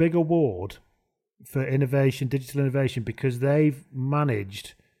won some big award for innovation, digital innovation, because they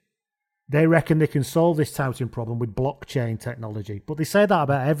reckon they can solve this touting problem with blockchain technology. But they say that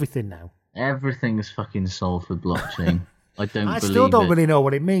about everything now. Everything's fucking solved with blockchain. I still don't really know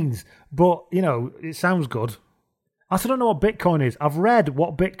what it means, but, it sounds good. I still don't know what Bitcoin is. I've read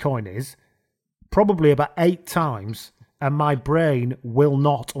what Bitcoin is probably about 8 times, and my brain will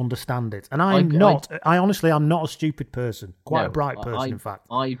not understand it. And I'm not a stupid person. Quite a bright person, in fact.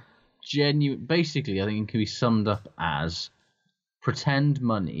 Basically, I think it can be summed up as pretend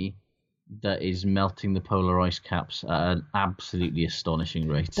money that is melting the polar ice caps at an absolutely astonishing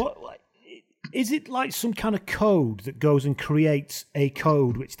rate. But is it like some kind of code that goes and creates a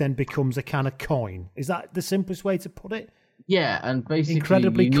code which then becomes a kind of coin? Is that the simplest way to put it? Yeah, and basically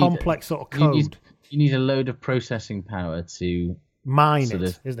incredibly complex sort of code. You need a load of processing power to mine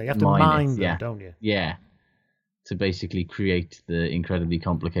it, isn't it? You have to mine them, don't you? Yeah, to basically create the incredibly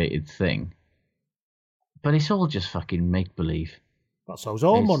complicated thing. But it's all just fucking make believe. That's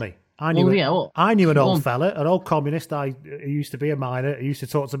all money. I knew an old fella, an old communist. Who used to be a miner. He used to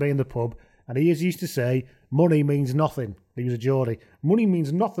talk to me in the pub, and he used to say, "Money means nothing." He was a Geordie. Money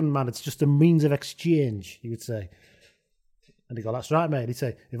means nothing, man. It's just a means of exchange. He would say. And he'd go, that's right, mate. He'd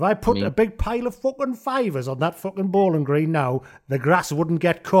say, if I put a big pile of fucking fivers on that fucking bowling green now, the grass wouldn't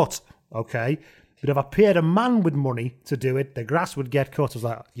get cut, okay? But if I paid a man with money to do it, the grass would get cut. I was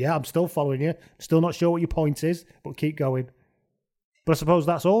like, yeah, I'm still following you. Still not sure what your point is, but keep going. But I suppose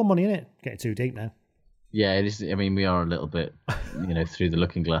that's all money, isn't it? Getting too deep now. Yeah, it is. I mean, we are a little bit, through the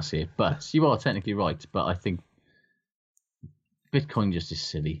looking glass here. But you are technically right. But I think Bitcoin just is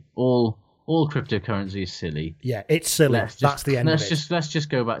silly. All cryptocurrency is silly. Yeah, it's silly. That's the end of it. Let's just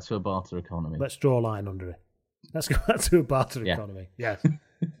go back to a barter economy. Let's draw a line under it. Let's go back to a barter economy. Yes.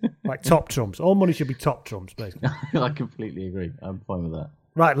 Like top trumps. All money should be top trumps, basically. I completely agree. I'm fine with that.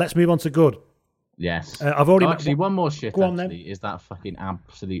 Right, let's move on to good. Yes. I've already... one more shit, is that fucking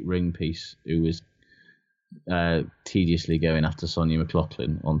absolute ring piece who was tediously going after Sonia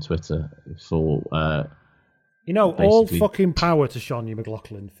McLaughlin on Twitter for... all fucking power to Sonia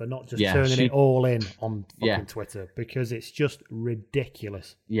McLaughlin for not just turning it all in on fucking Twitter, because it's just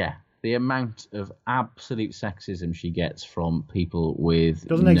ridiculous. Yeah, the amount of absolute sexism she gets from people with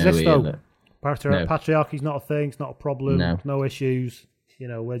doesn't exist though. Patriarchy's not a thing. It's not a problem. No issues.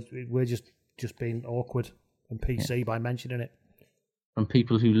 We're just being awkward and PC by mentioning it. From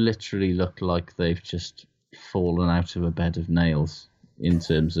people who literally look like they've just fallen out of a bed of nails. In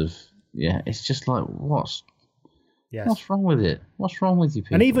terms of it's just like what's wrong with it? What's wrong with you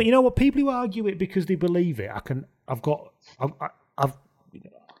people? And even people who argue it because they believe it, I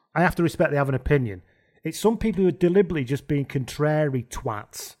have to respect they have an opinion. It's some people who are deliberately just being contrary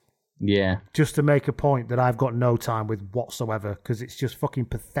twats. Yeah. Just to make a point that I've got no time with whatsoever, because it's just fucking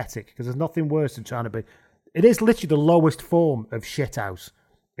pathetic. Because there's nothing worse than trying to be. It is literally the lowest form of shithouse.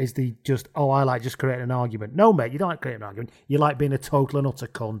 Is I like just creating an argument. No, mate, you don't like creating an argument. You like being a total and utter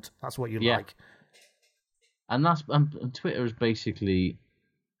cunt. That's what you like. And Twitter has basically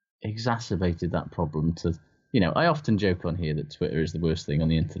exacerbated that problem to, I often joke on here that Twitter is the worst thing on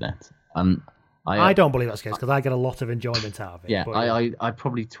the internet. And I don't believe that's the case because I get a lot of enjoyment out of it. Yeah, I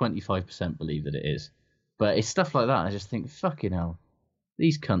probably 25% believe that it is. But it's stuff like that. I just think, fucking hell,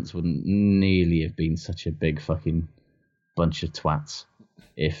 these cunts wouldn't nearly have been such a big fucking bunch of twats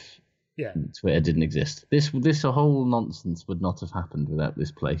if Twitter didn't exist. This whole nonsense would not have happened without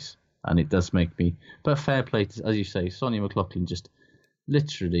this place. And it does make me... But fair play, to, as you say, Sonia McLaughlin just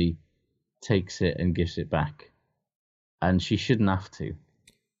literally takes it and gives it back. And she shouldn't have to.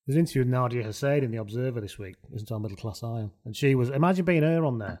 There's an interview with Nadia Hussain in The Observer this week. Isn't on Middle Class Iron. And she was... Imagine being her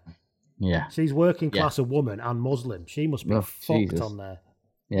on there. Yeah. She's working class, a woman and Muslim. She must be fucked on there.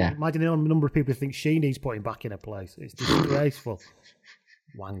 Yeah. Imagine the number of people who think she needs putting back in her place. It's disgraceful.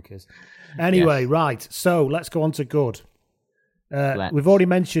 Wankers. Anyway, right. So let's go on to Good. We've already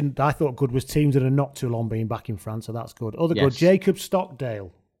mentioned, I thought Good was teams that are not too long being back in France, so that's good. Other good, Jacob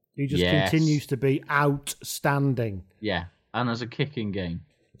Stockdale. He just continues to be outstanding. Yeah, and has a kicking game.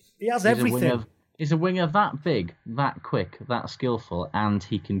 He has everything. He's a winger that big, that quick, that skillful, and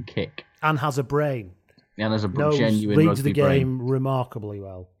he can kick. And has a brain. And has a genuine rugby reads the game remarkably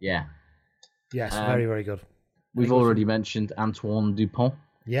well. Yeah. Yes, very, very good. We've already mentioned Antoine Dupont.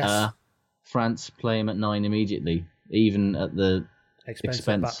 Yes. France play him at 9 immediately, even at the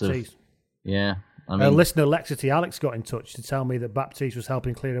expense of... Yeah. I mean, listener Lexity Alex got in touch to tell me that Baptiste was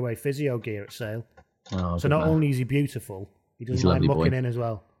helping clear away physio gear at Sale. Oh, so not only is he beautiful, he doesn't mind mucking in as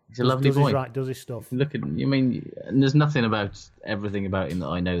well. He's a lovely boy. Does his stuff. Look at him. I mean, there's nothing about everything about him that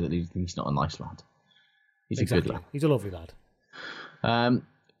I know that he's not a nice lad. He's a good lad. He's a lovely lad.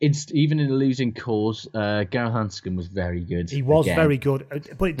 It's even in a losing cause. Gareth Hanscom was very good. He was very good,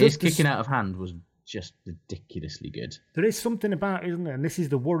 but his kicking out of hand was just ridiculously good. There is something about, isn't there? And this is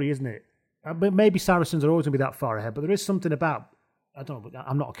the worry, isn't it? Maybe Saracens are always going to be that far ahead, but there is something about. I don't know.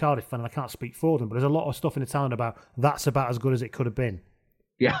 I'm not a Cardiff fan, and I can't speak for them, but there's a lot of stuff in the town about that's about as good as it could have been.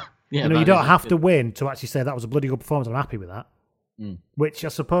 Yeah. You don't have to win to actually say that was a bloody good performance. I'm happy with that. Which I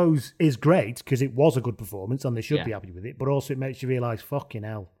suppose is great because it was a good performance and they should be happy with it, but also it makes you realise, fucking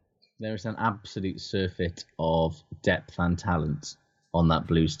hell. There is an absolute surfeit of depth and talent on that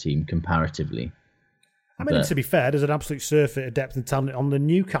Blues team comparatively. I mean, to be fair, there's an absolute surfeit of depth and talent on the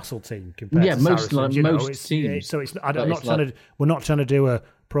Newcastle team compared to most teams. So we're not trying to do a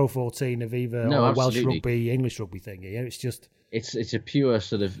Pro 14 of either Welsh rugby, English rugby thing here. It's just... It's a pure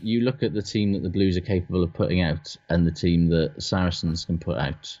sort of, you look at the team that the Blues are capable of putting out and the team that Saracens can put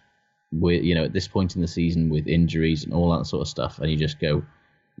out with, at this point in the season with injuries and all that sort of stuff, and you just go,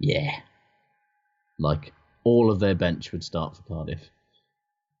 yeah. Like, all of their bench would start for Cardiff.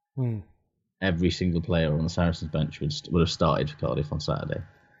 Every single player on the Saracens bench would have started for Cardiff on Saturday.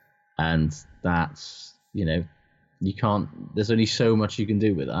 And that's, you can't, there's only so much you can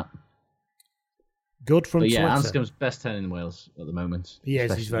do with that. Good from Twitter. Anscombe's best 10 in Wales at the moment. He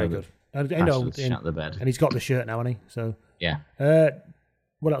is, he's very good. And he's got the shirt now, hasn't he? So yeah.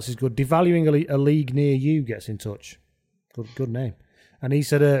 What else is good? Devaluing a league near you gets in touch. Good name. And he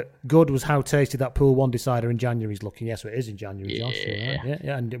said, good was how tasty that Pool 1 decider in January is looking. Yes, it is in January, Josh. Right?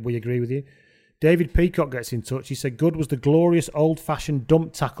 Yeah, and we agree with you. David Peacock gets in touch. He said, good was the glorious old-fashioned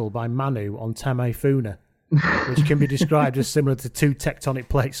dump tackle by Manu on Teme Funa, which can be described as similar to two tectonic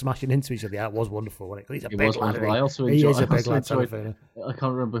plates smashing into each other. Yeah, it was wonderful, wasn't it? He's a big lad. He is a big lad, Teme Funa. I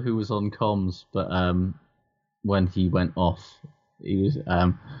can't remember who was on comms, but when he went off, he was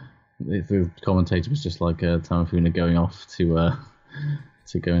the commentator was just like Teme Funa going off to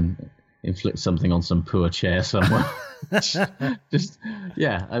go and inflict something on some poor chair somewhere.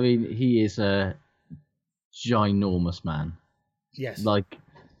 I mean, he is a ginormous man. Yes. Like,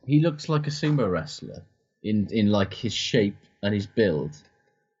 he looks like a sumo wrestler in like his shape and his build.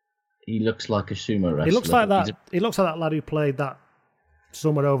 He looks like a sumo wrestler. He looks like that. He looks like that lad who played that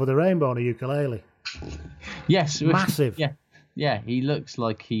Somewhere Over the Rainbow on a ukulele. Yes. Massive. Yeah. He looks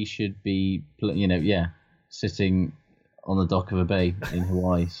like he should be, sitting on the dock of a bay in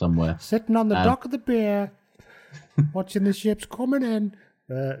Hawaii somewhere. Sitting on the dock of the bay, watching the ships coming in.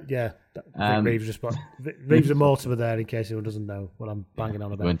 Reeves and Mortimer there in case anyone doesn't know what I'm banging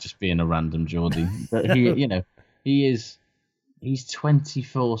on about. We're just being a random Geordie. But he's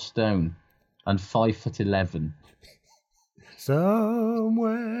 24 stone and 5'11".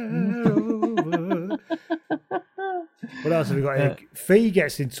 Somewhere over. What else have we got here? Fee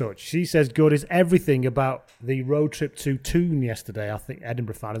gets in touch. She says good is everything about the road trip to Toon yesterday. I think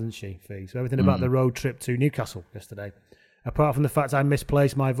Edinburgh fan, isn't she, Fee? So everything about the road trip to Newcastle yesterday. Apart from the fact I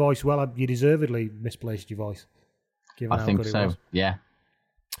misplaced my voice, well, you deservedly misplaced your voice. I think so, yeah.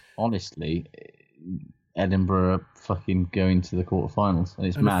 Honestly, Edinburgh are fucking going to the quarterfinals, and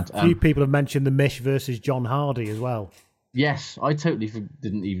it's mad. A few people have mentioned the Mish versus John Hardy as well. Yes, I totally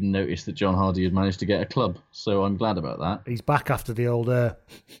didn't even notice that John Hardy had managed to get a club, so I'm glad about that. He's back after the old,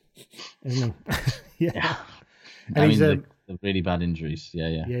 isn't he? Yeah. And he's the really bad injuries.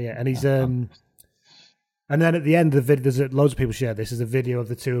 Yeah. And he's and then at the end of the video, there's loads of people share this. There's a video of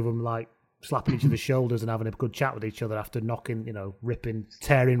the two of them like slapping each other's shoulders and having a good chat with each other after knocking,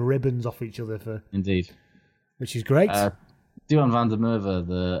 tearing ribbons off each other Indeed. Which is great. Duan van der Merwe,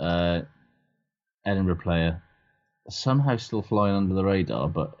 the Edinburgh player, somehow still flying under the radar,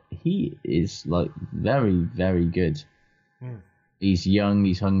 but he is like very, very good. He's young,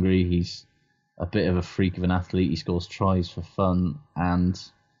 he's hungry, he's a bit of a freak of an athlete. He scores tries for fun, and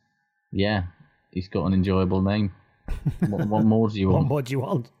he's got an enjoyable name. What more do you want? What more do you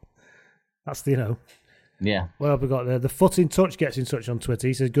want? That's the, Yeah. Well, we've got the Foot in Touch gets in touch on Twitter.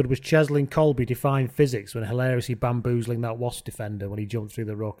 He says, good was Cheslin Colby defying physics when hilariously bamboozling that Wasp defender when he jumped through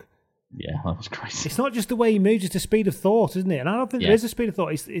the ruck. Yeah, that was crazy. It's not just the way he moves, it's the speed of thought, isn't it? And I don't think there is a speed of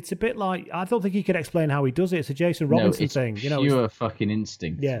thought. It's a bit like, I don't think he can explain how he does it. It's a Jason Robinson thing. Pure fucking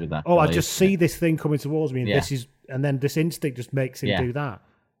instinct with that guy. I guy, just see this thing coming towards me, and and then this instinct just makes him do that.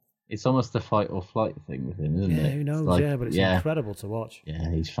 It's almost the fight or flight thing with him, isn't it? Who knows? But it's incredible to watch. Yeah,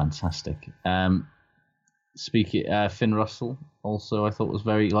 he's fantastic. Finn Russell also I thought was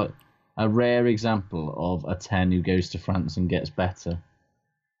very like a rare example of a 10 who goes to France and gets better.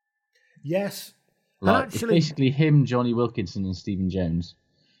 Yes. Like, it's basically him, Johnny Wilkinson and Stephen Jones.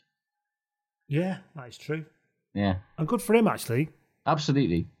 Yeah, that is true. Yeah. And good for him, actually.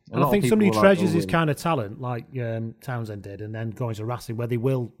 Absolutely. And I think somebody who treasures his kind of talent, like Townsend did, and then going to Racing, where they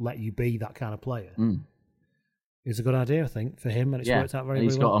will let you be that kind of player, is a good idea, I think, for him, and it's worked out very well.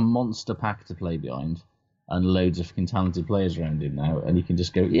 He's got a monster pack to play behind, and loads of talented players around him now, and he can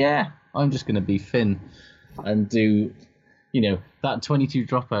just go, I'm just going to be Finn, and do, that 22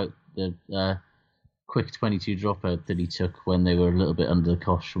 dropout, the quick 22 dropout that he took when they were a little bit under the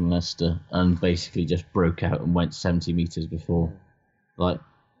cosh from Leicester, and basically just broke out and went 70 metres before. Like,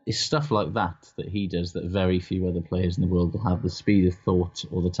 it's stuff like that he does that very few other players in the world will have the speed of thought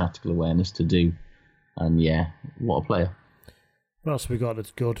or the tactical awareness to do. And what a player. What else we got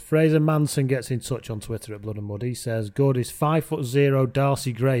that's good? Fraser Manson gets in touch on Twitter at Blood and Mud. He says, good is 5'0"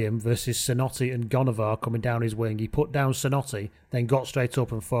 Darcy Graham versus Sonotti and Gonovar coming down his wing. He put down Sonotti, then got straight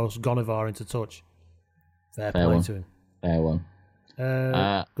up and forced Gonovar into touch. Fair play one. to him. Fair one.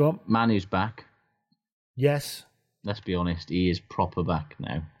 Go on. Manu's back. Yes. Let's be honest, he is proper back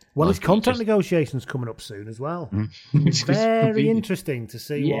now. Well, his contract negotiations coming up soon as well. It's very interesting to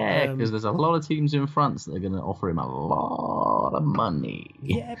see. Yeah, because there's a lot of teams in France that are going to offer him a lot of money.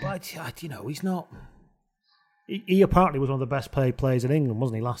 Yeah, but he's not. He apparently was one of the best paid players in England,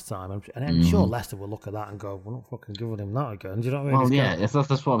 wasn't he, last time? And I'm sure Leicester will look at that and go, "We're not fucking giving him that again." Do you know what I mean? Well,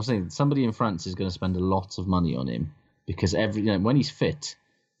 that's what I'm saying. Somebody in France is going to spend a lot of money on him because when he's fit,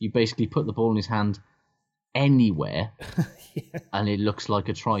 you basically put the ball in his hand anywhere and it looks like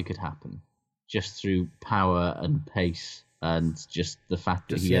a try could happen just through power and pace and just the fact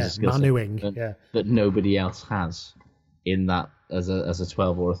that he has a skill set that nobody else has in that as a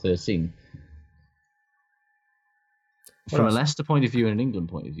 12 or a 13. From a Leicester point of view and an England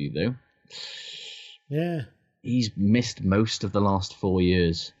point of view, though, he's missed most of the last 4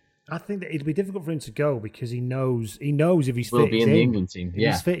 years. I think that it'd be difficult for him to go because he knows if he's fit, he'll be in the England team. If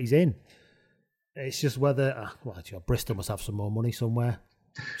he's fit, he's in. It's just whether Bristol must have some more money somewhere,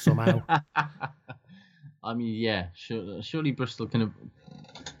 somehow. I mean, surely Bristol can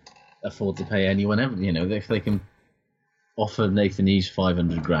afford to pay anyone ever. If they can offer Nathan Eves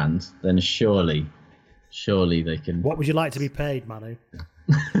 500 grand, then surely they can. What would you like to be paid, Manu?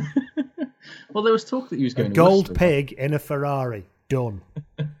 Well, there was talk that he was going a gold pig in a Ferrari. Done.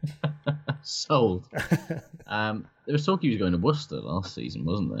 Sold. There was talk he was going to Worcester last season,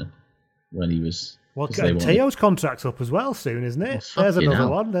 wasn't there? When he was... Well, Teo's contract's up as well soon, isn't it? There's another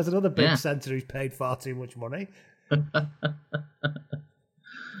one. There's another big centre who's paid far too much money. It's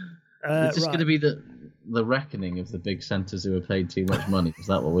just going to be the reckoning of the big centres who are paid too much money. Is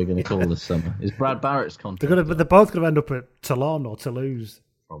that what we're going to call this summer? Is Brad Barrett's contract? They're both going to end up at Toulon or Toulouse.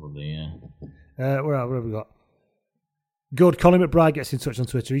 Probably, yeah. Where have we got? Good. Colin McBride gets in touch on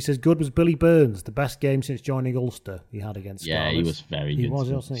Twitter. He says, good was Billy Burns, the best game since joining Ulster he had against Scarlets. Yeah, he was very good. He was,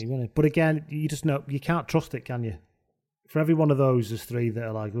 wasn't he? But again, you just know, you can't trust it, can you? For every one of those, there's three that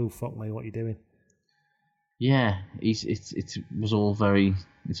are like, oh, fuck me, what are you doing? Yeah, it's all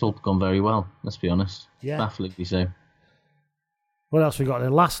gone very well, let's be honest. Yeah. Bafflingly so. What else we got?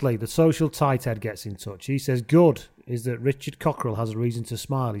 And lastly, the social tighthead gets in touch. He says, good is that Richard Cockerell has a reason to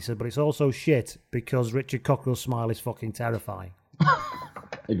smile. He said, but it's also shit because Richard Cockerell's smile is fucking terrifying.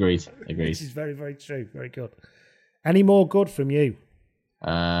 Agreed. This is very, very true. Very good. Any more good from you?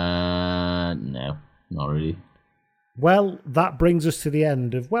 No, not really. Well, that brings us to the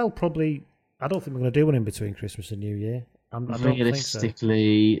end of, probably, I don't think we're going to do one in between Christmas and New Year.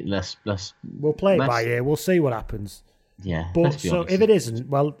 Realistically, let's we'll play it by ear. We'll see what happens. Yeah, but so if it isn't,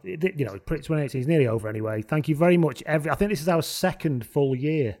 2018 is nearly over anyway. Thank you very much. I think this is our second full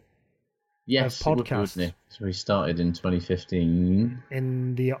year. Yes, of podcast. So we started in 2015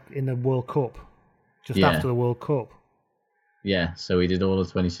 in the World Cup, just after the World Cup. Yeah, so we did all of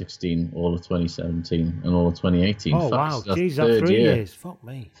 2016, all of 2017, and all of 2018. Oh wow, geez, that's 3 years. Fuck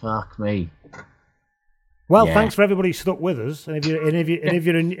me. Well, thanks for everybody who stuck with us, and if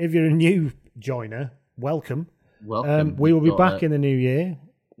you're a new joiner, welcome. Welcome. We will be back in the new year.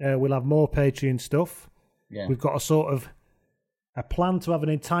 We'll have more Patreon stuff. Yeah. We've got a plan to have an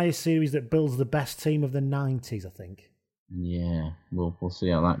entire series that builds the best team of the 90s, I think. Yeah, we'll see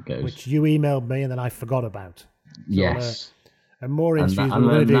how that goes. Which you emailed me and then I forgot about. So, yes. And more interviews.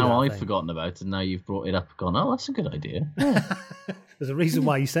 And now I've forgotten about it, and now you've brought it up and gone, oh, that's a good idea. Yeah. There's a reason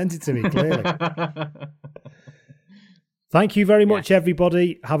why you sent it to me, clearly. Thank you very much,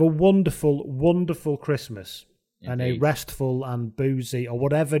 everybody. Have a wonderful, wonderful Christmas. Indeed. And a restful and boozy, or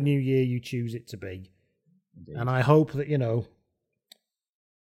whatever new year you choose it to be. Indeed. And I hope that,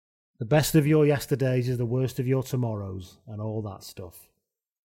 the best of your yesterdays is the worst of your tomorrows and all that stuff.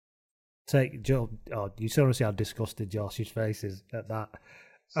 You still want to see how disgusted Josh's face is at that.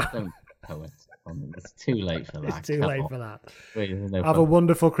 Don't poet. It's too late for that. It's too late for that. No Have a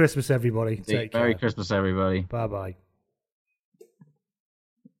wonderful Christmas, everybody. Take care. Merry Christmas, everybody. Bye-bye.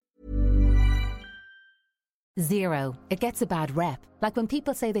 Zero. It gets a bad rep. Like when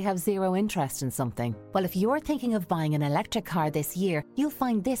people say they have zero interest in something. Well, if you're thinking of buying an electric car this year, you'll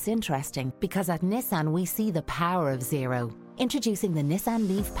find this interesting because at Nissan we see the power of zero. Introducing the Nissan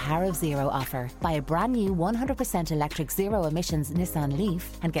Leaf Power of Zero offer. Buy a brand new 100% electric zero emissions Nissan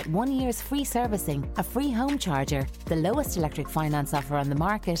Leaf and get 1 year's free servicing, a free home charger, the lowest electric finance offer on the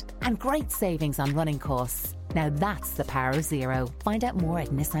market, and great savings on running costs. Now that's the power of zero. Find out more at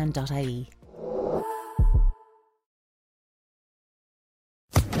nissan.ie.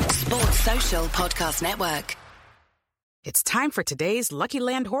 Sports Social Podcast Network. It's time for today's Lucky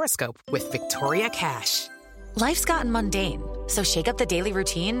Land horoscope with Victoria Cash. Life's gotten mundane, so shake up the daily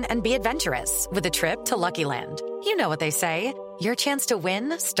routine and be adventurous with a trip to Lucky Land. You know what they say, your chance to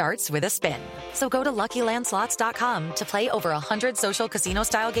win starts with a spin. So go to LuckyLandSlots.com to play over 100 social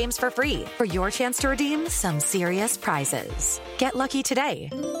casino-style games for free for your chance to redeem some serious prizes. Get lucky today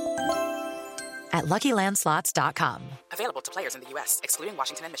at LuckyLandSlots.com. Available to players in the U.S., excluding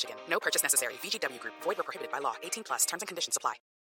Washington and Michigan. No purchase necessary. VGW Group. Void where prohibited by law. 18+. Terms and conditions apply.